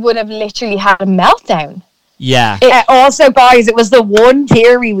I would have literally had a meltdown. Yeah. Also, guys, it was the one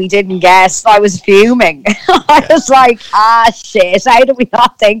theory we didn't guess. I was fuming. I was like, shit, how did we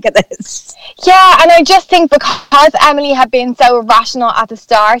not think of this? Yeah, and I just think because Emily had been so irrational at the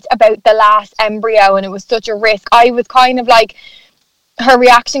start about the last embryo and it was such a risk, I was kind of like, her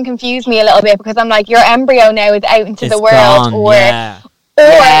reaction confused me a little bit, because I'm like, your embryo now is out into the world, gone, or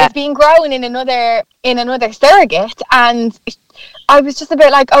it's being grown in another surrogate, and I was just a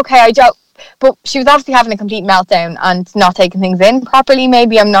bit like, okay, I don't. But she was obviously having a complete meltdown and not taking things in properly,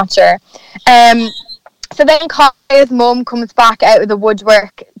 maybe, I'm not sure. So then Kaya's mum comes back out of the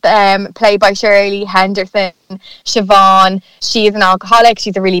woodwork, played by Shirley Henderson. Siobhan, she is an alcoholic,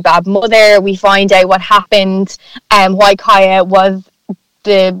 she's a really bad mother. We find out what happened, why Kaya was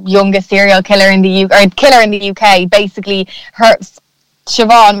the youngest serial killer in the UK. Basically,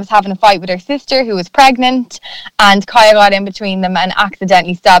 Siobhan was having a fight with her sister who was pregnant, and Kaya got in between them and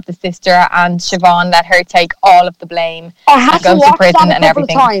accidentally stabbed the sister, and Siobhan let her take all of the blame. I had to watch prison that a couple of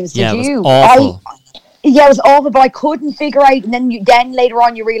times. Did you? It was awful. It was awful, but I couldn't figure out, and then later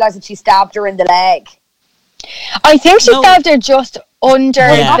on you realise that she stabbed her in the leg. I think she stabbed her just under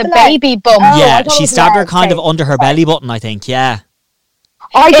the baby bump. She stabbed her kind of under her belly button, I think,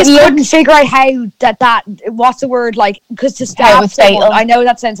 I just couldn't figure out how that what's the word, like, because to stab someone, I know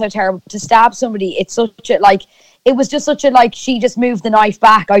that sounds so terrible, to stab somebody, it's such a, like, it was just such a, like, she just moved the knife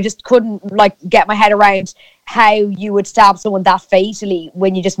back. I just couldn't, like, get my head around how you would stab someone that fatally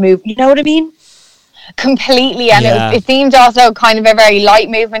when you just move, you know what I mean? Completely. And it seemed also kind of a very light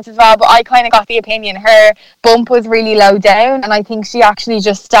movement as well, but I kind of got the opinion her bump was really low down, and I think she actually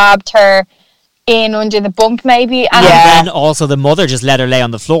just stabbed her in under the bump maybe. And then also the mother just let her lay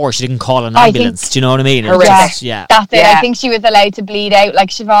on the floor. She didn't call an ambulance. Do you know what I mean? That's it. I think she was allowed to bleed out. Like,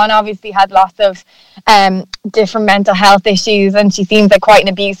 Siobhan obviously had lots of different mental health issues, and she seems like quite an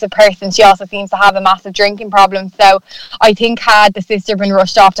abusive person. She also seems to have a massive drinking problem. So I think had the sister been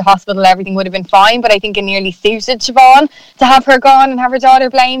rushed off to hospital, everything would have been fine. But I think it nearly suited Siobhan to have her gone and have her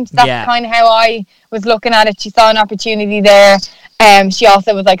daughter blamed. That's kind of how I was looking at it. She saw an opportunity there. She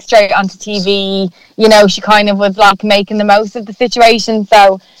also was, like, straight onto TV. You know, she kind of was, like, making the most of the situation.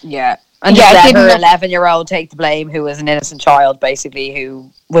 So and just let her 11-year-old take the blame, who was an innocent child, basically,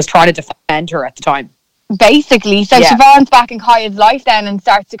 who was trying to defend her at the time. Basically. So Siobhan's back in Kaya's life then, and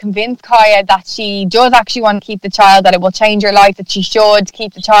starts to convince Kaya that she does actually want to keep the child, that it will change her life, that she should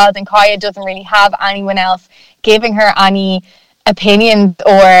keep the child, and Kaya doesn't really have anyone else giving her any opinions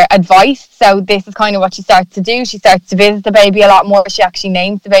or advice. So this is kind of what she starts to do. She starts to visit the baby a lot more. She actually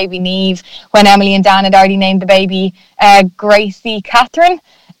names the baby Niamh, when Emily and Dan had already named the baby Gracie Catherine.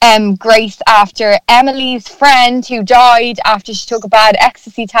 Grace after Emily's friend who died after she took a bad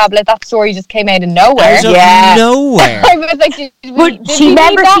ecstasy tablet. That story just came out of nowhere. Nowhere. I was like,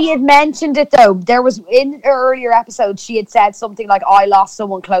 she had mentioned it though. There was, in earlier episodes, she had said something like, I lost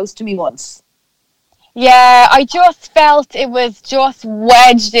someone close to me once. Yeah, I just felt it was just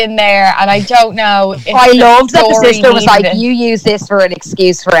wedged in there, and I don't know. I loved that the sister was like, you use this for an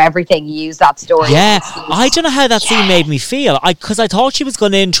excuse for everything. You use that story. Yeah, I don't know how that scene made me feel. Because I thought she was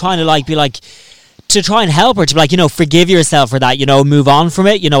going in trying to, like, be like, to try and help her, to be like, you know, forgive yourself for that, you know, move on from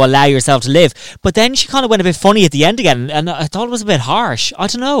it, you know, allow yourself to live. But then she kind of went a bit funny at the end again, and I thought it was a bit harsh. I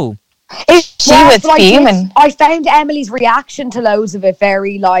don't know. She was fuming. I found Emily's reaction to loads of it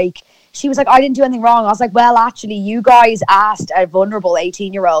very, like, she was like, I didn't do anything wrong. I was like, well, actually, you guys asked a vulnerable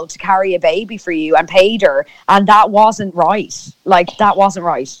 18-year-old to carry a baby for you and paid her, and that wasn't right. Like, that wasn't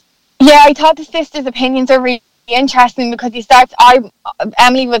right. Yeah, I thought the sisters' opinions are really interesting, because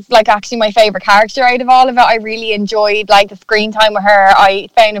Emily was, like, actually my favourite character out of all of it. I really enjoyed, like, the screen time with her. I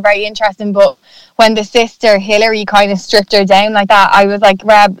found it very interesting, but when the sister Hilary kind of stripped her down like that, I was like,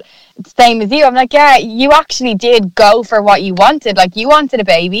 Reb, same as you. I'm like, yeah, you actually did go for what you wanted. Like, you wanted a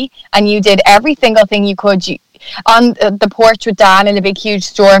baby, and you did every single thing you could. On the porch with Dan in a big huge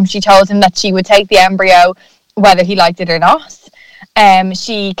storm, she told him that she would take the embryo whether he liked it or not.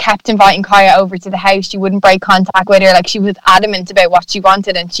 She kept inviting Kaya over to the house. She wouldn't break contact with her. Like, she was adamant about what she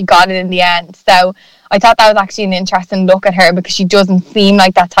wanted, and she got it in the end. So I thought that was actually an interesting look at her, because she doesn't seem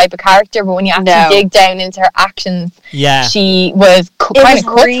like that type of character, but when you actually dig down into her actions, she was kind of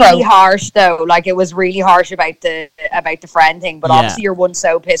cutthroat. Really harsh though. Like, it was really harsh about the friend thing. But obviously, you're one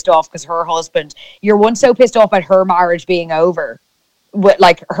so pissed off because you're one so pissed off at her marriage being over.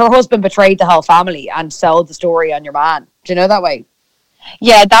 Like, her husband betrayed the whole family and sold the story on your man. Do you know that way?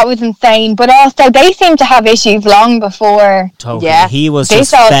 Yeah, that was insane. But also, they seem to have issues long before. Totally. Yeah, he was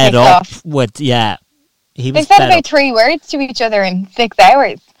just fed up with. Yeah, he was. They said about 3 words to each other in 6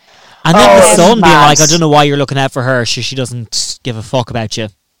 hours. And then the son being like, "I don't know why you're looking out for her. She doesn't give a fuck about you."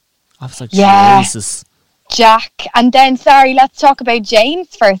 I was like, Jesus. Jack. And then, sorry, let's talk about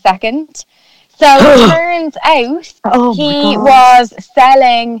James for a second. So it turns out he was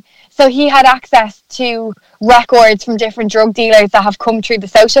selling. So he had access to records from different drug dealers that have come through the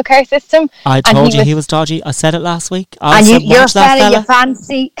social care system. I told you he was dodgy. I said it last week. You're selling your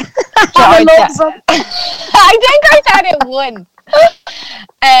fancy. I think I said it once.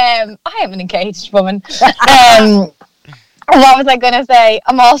 I am an engaged woman. What was I going to say?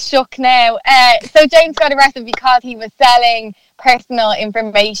 I'm all shook now. So James got arrested because he was selling personal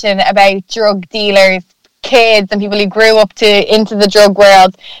information about drug dealers, kids and people who grew up into the drug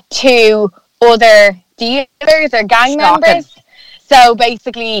world to other dealers or gang members. So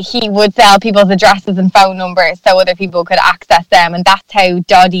basically he would sell people's addresses and phone numbers so other people could access them, and that's how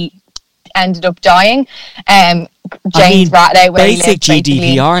Doddy ended up dying. James ratted out where basic he lived,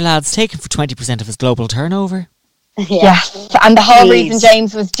 GDPR lads, taken for 20% of his global turnover. Yes, and the whole reason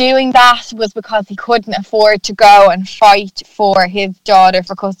James was doing that was because he couldn't afford to go and fight for his daughter,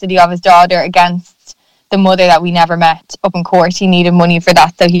 for custody of his daughter against the mother that we never met up in court. He needed money for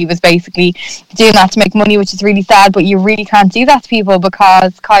that, so he was basically doing that to make money, which is really sad, but you really can't do that to people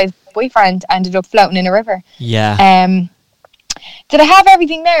because Kai's boyfriend ended up floating in a river. Yeah. Did I have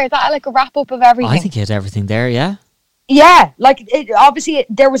everything there? Is that like a wrap up of everything? I think you had everything there, yeah. Yeah, like obviously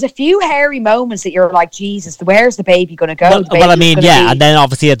there was a few hairy moments that you're like, Jesus, where's the baby going to go? Well, I mean, yeah, and then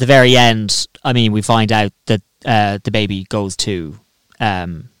obviously at the very end, I mean, we find out that the baby goes to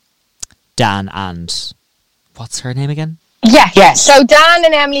Dan and what's her name again? Yes. So Dan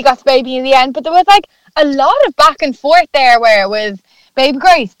and Emily got the baby in the end, but there was like a lot of back and forth there where it was baby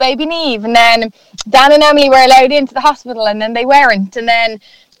Grace, baby Neve, and then Dan and Emily were allowed into the hospital and then they weren't, and then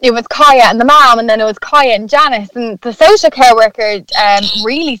it was Kaya and the mom, and then it was Kaya and Janice, and the social care worker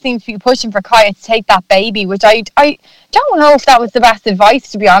really seems to be pushing for Kaya to take that baby, which I don't know if that was the best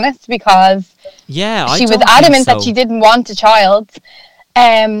advice, to be honest, because she was adamant that she didn't want a child.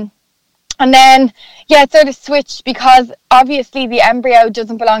 And then, it sort of switched because obviously the embryo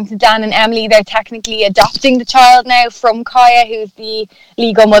doesn't belong to Dan and Emily. They're technically adopting the child now from Kaya, who's the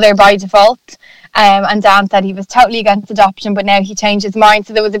legal mother by default. And Dan said he was totally against adoption, but now he changed his mind.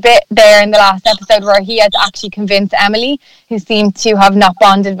 So there was a bit there in the last episode where he had to actually convince Emily, who seemed to have not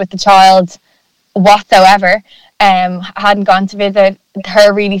bonded with the child whatsoever, hadn't gone to visit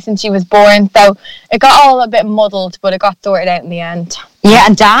her really since she was born. So it got all a bit muddled, but it got sorted out in the end. Yeah,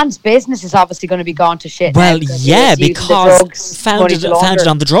 and Dan's business is obviously going to be gone to shit. Well, yeah, because founded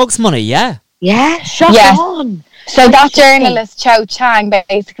on the drugs money, yeah. Yeah, shut on. So that journalist, Cho Chang,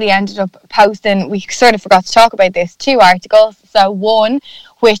 basically ended up posting, we sort of forgot to talk about this, 2 articles. So one,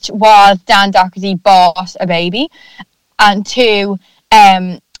 which was Dan Doherty bought a baby, and 2,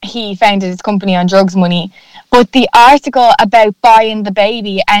 he founded his company on drugs money. But the article about buying the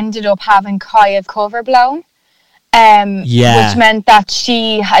baby ended up having Kaya's cover blown. Which meant that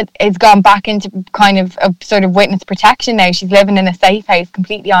she has gone back into kind of a sort of witness protection now. She's living in a safe house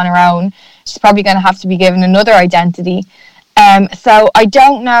completely on her own. She's probably going to have to be given another identity. So I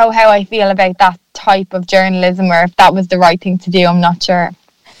don't know how I feel about that type of journalism, or if that was the right thing to do. I'm not sure.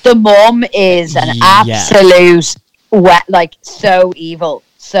 The mum is an absolute so evil.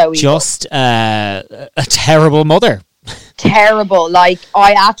 So evil. Just a terrible mother. Terrible. Like,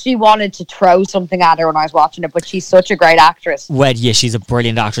 I actually wanted to throw something at her when I was watching it, but she's such a great actress. Well, yeah, she's a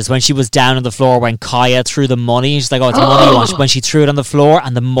brilliant actress. When she was down on the floor, when Kaya threw the money, she's like, oh, it's money you want. When she threw it on the floor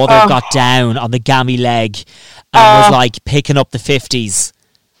and the mother got down on the gammy leg and was like picking up the 50s.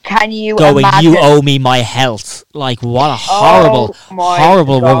 Can you going, imagine? You owe me my health. Like, what a horrible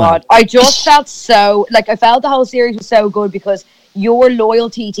woman. I just felt so, I felt the whole series was so good because your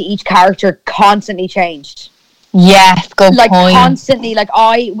loyalty to each character constantly changed. Yes, good point. Constantly,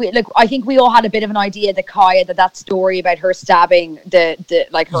 I think we all had a bit of an idea that Kaya, that story about her stabbing who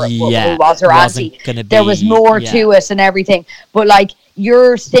was her auntie, there was more to us and everything. But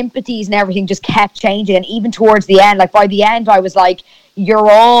your sympathies and everything just kept changing, and even towards the end, by the end, I was like,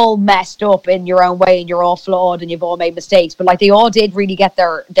 you're all messed up in your own way, and you're all flawed, and you've all made mistakes. But they all did really get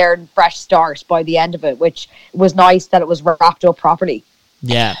their fresh start by the end of it, which was nice that it was wrapped up properly.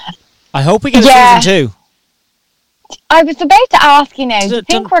 Yeah, I hope we get a season 2. I was about to ask you now, do you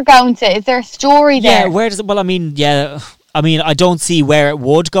think we're going to? Is there a story there? Yeah, where does it... Well, I don't see where it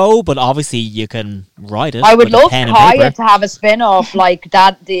would go, but obviously you can write it. I would love Kaya to have a spin-off like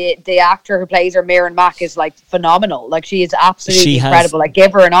that. The actor who plays her, Mirren Mack, is phenomenal. She is absolutely incredible.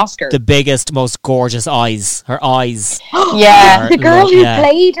 Give her an Oscar. The biggest, most gorgeous eyes. Her eyes. Yeah, the girl who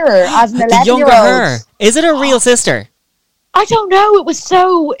played her as an 11-year-old. The younger her. Is it her real sister? I don't know. It was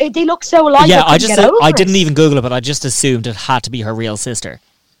so... They look so alike. Yeah, I didn't even Google it, but I just assumed it had to be her real sister.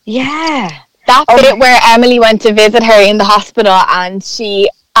 Yeah. That bit where Emily went to visit her in the hospital and she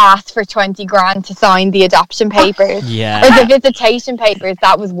asked for 20 grand to sign the adoption papers. Yeah. Or the visitation papers.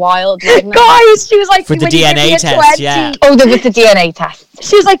 That was wild. Guys, she was like... For the DNA test, 20. yeah. Oh, there was the DNA test.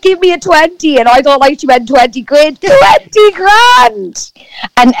 She was like, give me a 20. And I thought she meant 20 quid. 20 grand!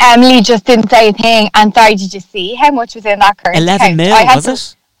 And Emily just didn't say a thing. And sorry, did you see how much was in that current 11 account? mil, was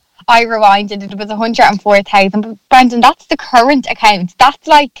it? I rewinded it. It was 104,000. But Brendan, that's the current account. That's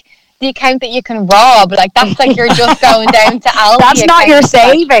the account that you can rob. That's you're just going down to Aldi. That's not your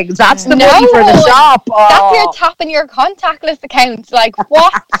savings. That's the money for the shop. That's your tapping your contactless account.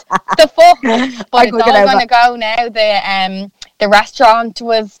 What the fuck? But it's all going to go now. The restaurant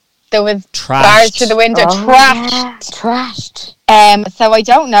there was bars to the window. Trashed. So I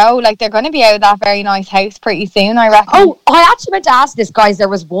don't know. They're going to be out of that very nice house pretty soon, I reckon. Oh, I actually meant to ask this, guys. There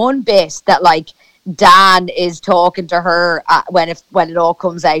was one bit that Dan is talking to her when it all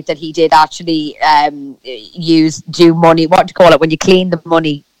comes out that he did actually do money. What do you call it when you clean the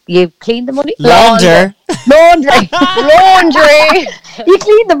money? You clean the money? Launder. Laundry. You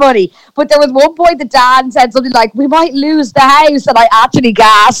clean the money. But there was one point that Dan said something like, we might lose the house. And I actually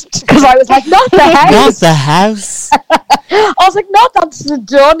gasped because I was like, not the house. Not the house. I was like, not that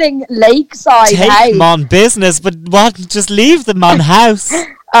stunning lakeside Take house. them on business, but what? Just leave them on house.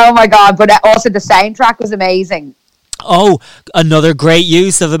 Oh my God. But also the soundtrack was amazing. Oh, another great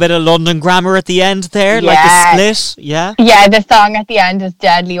use of a bit of London grammar at the end there, like the split. Yeah. Yeah, the song at the end was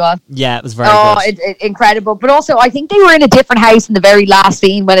deadly, wasn't it? Yeah, it was very good. Incredible. But also, I think they were in a different house in the very last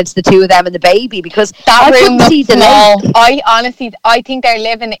scene when it's the two of them and the baby, because that room was see the small. lake. I think they're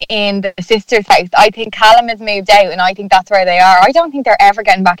living in the sister's house. I think Callum has moved out, and I think that's where they are. I don't think they're ever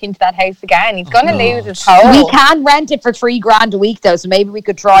getting back into that house again. He's going to lose his home. We can rent it for $3,000 a week, though, so maybe we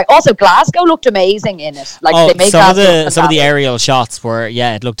could try. Also, Glasgow looked amazing in it. Like they make some of the aerial shots were,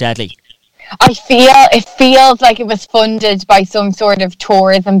 it looked deadly. It feels like it was funded by some sort of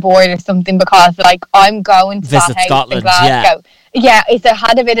tourism board or something, because like I'm going to Visit that house Scotland, in Glasgow. Yeah, it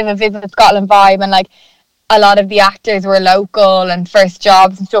had a bit of a Visit Scotland vibe, and like a lot of the actors were local and first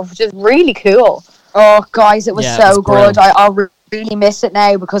jobs and stuff, which is really cool. Oh, guys, it was so good. brilliant. I'll really miss it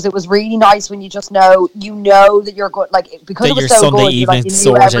now, because it was really nice when you just know that you're good, like, because That it was your so Sunday good. evening you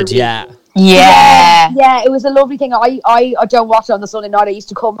sorted, Yeah, it was a lovely thing. I don't watch it on the Sunday night. I used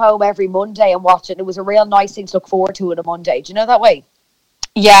to come home every Monday and watch it. It was a real nice thing to look forward to on a Monday. Do you know that way?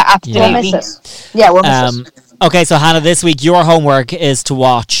 Yeah, absolutely. We'll miss it. Yeah, we'll miss it. Okay, so Hannah, this week your homework is to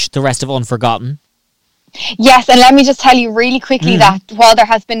watch the rest of Unforgotten. Yes, and let me just tell you really quickly that while there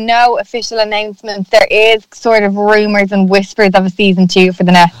has been no official announcements, there is sort of rumours and whispers of a season 2 for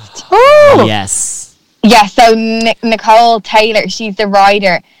The Nest. Oh, yes. Yeah, so Nicole Taylor, she's the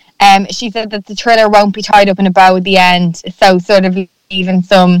writer. She said that the thriller won't be tied up in a bow at the end, so sort of leaving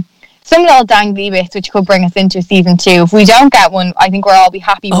some little dangly bits which could bring us into season 2. If we don't get one, I think we'll all be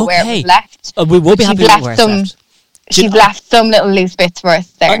happy with where it was left. We will be happy with where it's left. She's left some little loose bits for us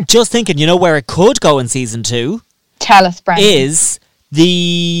there. I'm just thinking, where it could go in season 2? Tell us, Brendan. Is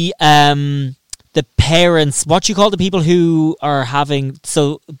the parents, what you call the people who are having,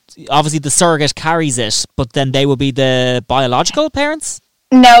 so obviously the surrogate carries it, but then they will be the biological parents?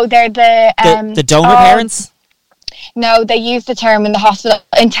 No, they're the donor parents? No, they use the term in the hospital,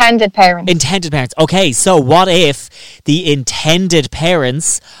 intended parents. Intended parents. Okay, so what if the intended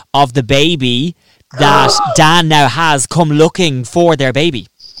parents of the baby that Dan now has come looking for their baby?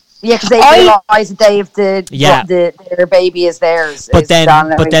 Yeah, because they realise that their baby is theirs. But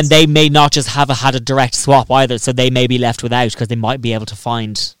then they may not just have had a direct swap either, so they may be left without, because they might be able to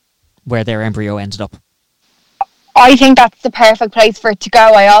find where their embryo ended up. I think that's the perfect place for it to go.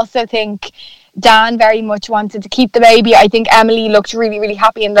 I also think Dan very much wanted to keep the baby. I think Emily looked really, really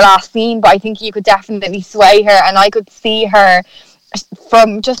happy in the last scene, but I think you could definitely sway her, and I could see her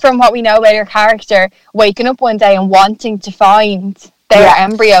from what we know about her character waking up one day and wanting to find their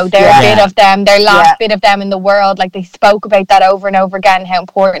embryo, their bit of them, their last bit of them in the world. Like, they spoke about that over and over again, how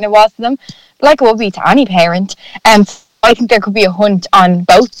important it was to them, like it would be to any parent. I think there could be a hunt on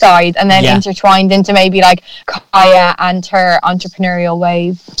both sides, and then intertwined into maybe like Kaya and her entrepreneurial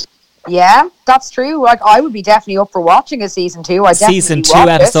ways. Yeah, that's true. Like, I would be definitely up for watching a season 2. Season 2,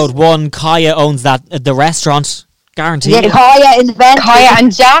 episode 1. Kaya owns the restaurant, guaranteed. Yeah, Kaya invented. Kaya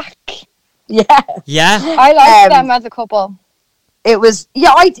and Jack. Yeah, I like them as a couple. It was,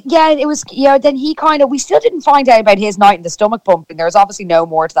 then he kind of, we still didn't find out about his night in the stomach pumping. There was obviously no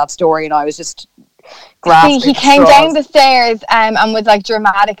more to that story, and I was just grasping. He came down the stairs and was like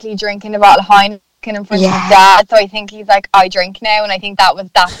dramatically drinking a bottle of Heineken in front of his dad. So I think he's like, I drink now, and I think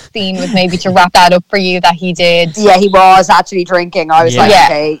that scene was maybe to wrap that up for you, that he did. Yeah, he was actually drinking. I was like,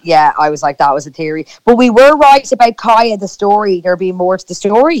 okay, I was like, that was a theory. But we were right about Kaya, the story. There being more to the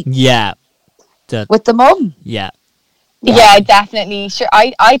story. Yeah. With the mum. Yeah, definitely. Sure,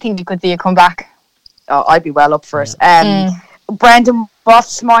 I think you could see it come back. Oh, I'd be well up for it. Brendan,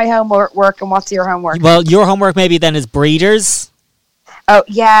 what's my homework and what's your homework? Well, your homework maybe then is Breeders. Oh,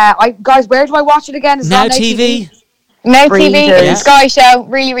 yeah. Guys, where do I watch it again? Now TV. Now TV, Sky Show.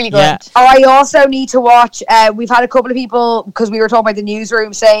 Really, really good. Yeah. I also need to watch, we've had a couple of people, because we were talking about the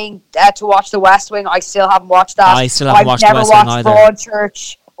newsroom, saying to watch The West Wing. I still haven't watched that. I still haven't watched The West Wing either. I've never watched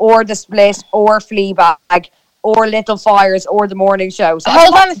Broadchurch or The Split or Fleabag or Little Fires or The Morning Show. So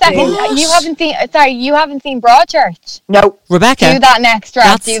hold on a second. You haven't seen Broadchurch? No. Rebecca, do that next, Rob.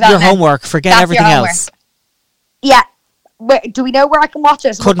 That's your homework. Forget everything else. Yeah. Do we know where I can watch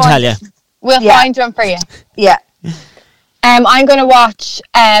it? Couldn't tell you. We'll find one for you. Yeah. I'm going to watch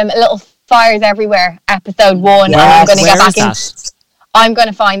Little Fires Everywhere, episode 1. Yes. I'm going to get back in. That? I'm going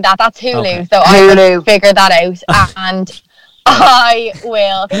to find that. That's Hulu, okay. so I will figure that out. And I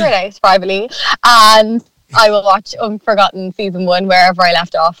will figure it out privately, and I will watch Unforgotten season 1 wherever I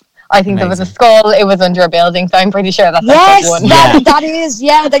left off. I think there was a skull. It was under a building, so I'm pretty sure that's yes, one. That is.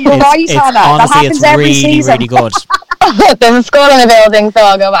 Yeah, that you're right, Hannah. Honestly, that happens it's every really, season. really good. There's a skull in a building, so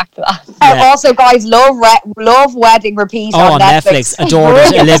I'll go back to that. Yeah. Also, guys, love Wedding Repeat on Netflix. Adored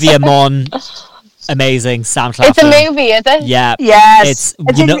it. Olivia Munn. Amazing. Sam Claflin. It's a movie, is it? Yeah. Yes.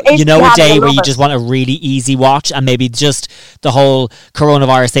 It's you know a day where you just want a really easy watch, and maybe just the whole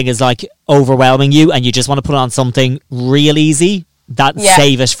coronavirus thing is like overwhelming you, and you just want to put on something real easy.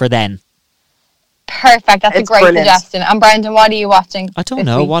 Save it for then. Perfect. That's a great suggestion. And Brendan, what are you watching? I don't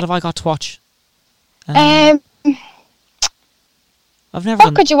know. What have I got to watch? I've never.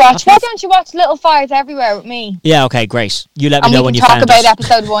 What could you watch? Why don't you watch Little Fires Everywhere with me? Yeah. Okay. Great. You let me know when you found it. We can talk about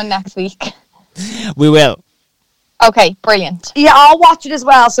episode 1 next week. We will. Okay. Brilliant. Yeah, I'll watch it as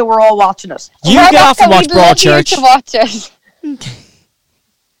well. So we're all watching it. You get off and watch Broadchurch. To watch it.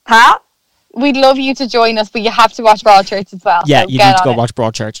 Huh? We'd love you to join us, but you have to watch Broadchurch as well. Yeah, so you need to go watch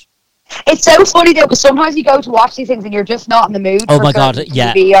Broadchurch. It's so funny though, because sometimes you go to watch these things and you're just not in the mood for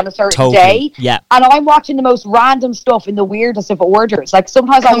TV on a certain day. Yeah. And I'm watching the most random stuff in the weirdest of orders. Like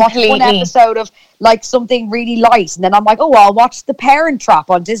sometimes I watch one episode of like something really light, and then I'm like, oh, I'll watch The Parent Trap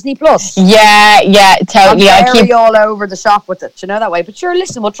on Disney Plus. Yeah, totally. I'm very all over the shop with it, you know, that way. But sure,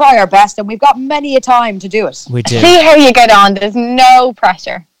 listen, we'll try our best, and we've got many a time to do it. We do. See how you get on. There's no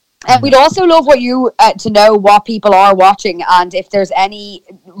pressure. And we'd also love to know what people are watching and if there's any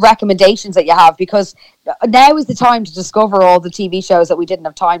recommendations that you have, because now is the time to discover all the TV shows that we didn't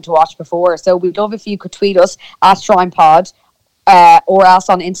have time to watch before. So we'd love if you could tweet us at ShrinePod or else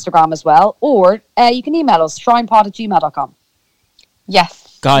on Instagram as well. Or you can email us, shrinepod@gmail.com.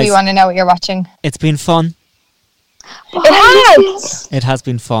 Yes. Guys, we want to know what you're watching. It's been fun. It has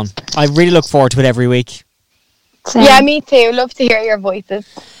been fun. I really look forward to it every week. Same. Yeah, me too. Love to hear your voices.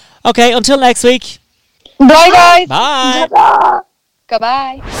 Okay, until next week. Bye, guys. Bye.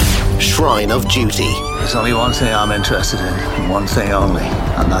 Goodbye. Shrine of Duty. There's only one thing I'm interested in, one thing only,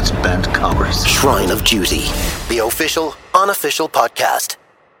 and that's bent covers. Shrine of Duty, the official, unofficial podcast.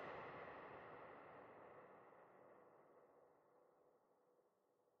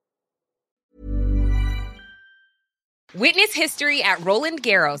 Witness history at Roland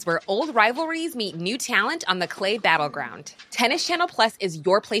Garros, where old rivalries meet new talent on the clay battleground. Tennis Channel Plus is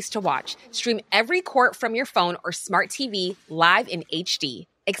your place to watch. Stream every court from your phone or smart TV live in HD.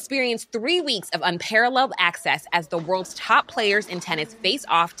 Experience 3 weeks of unparalleled access as the world's top players in tennis face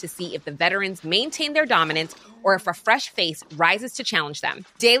off to see if the veterans maintain their dominance or if a fresh face rises to challenge them.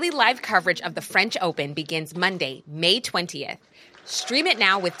 Daily live coverage of the French Open begins Monday, May 20th. Stream it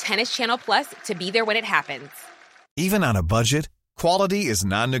now with Tennis Channel Plus to be there when it happens. Even on a budget, quality is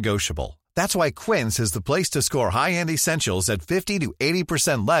non-negotiable. That's why Quince is the place to score high-end essentials at 50 to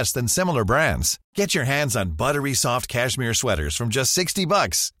 80% less than similar brands. Get your hands on buttery soft cashmere sweaters from just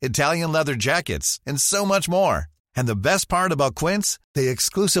 $60, Italian leather jackets, and so much more. And the best part about Quince, they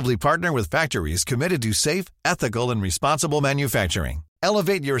exclusively partner with factories committed to safe, ethical, and responsible manufacturing.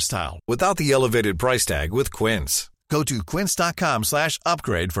 Elevate your style without the elevated price tag with Quince. Go to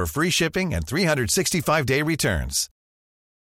quince.com/upgrade for free shipping and 365-day returns.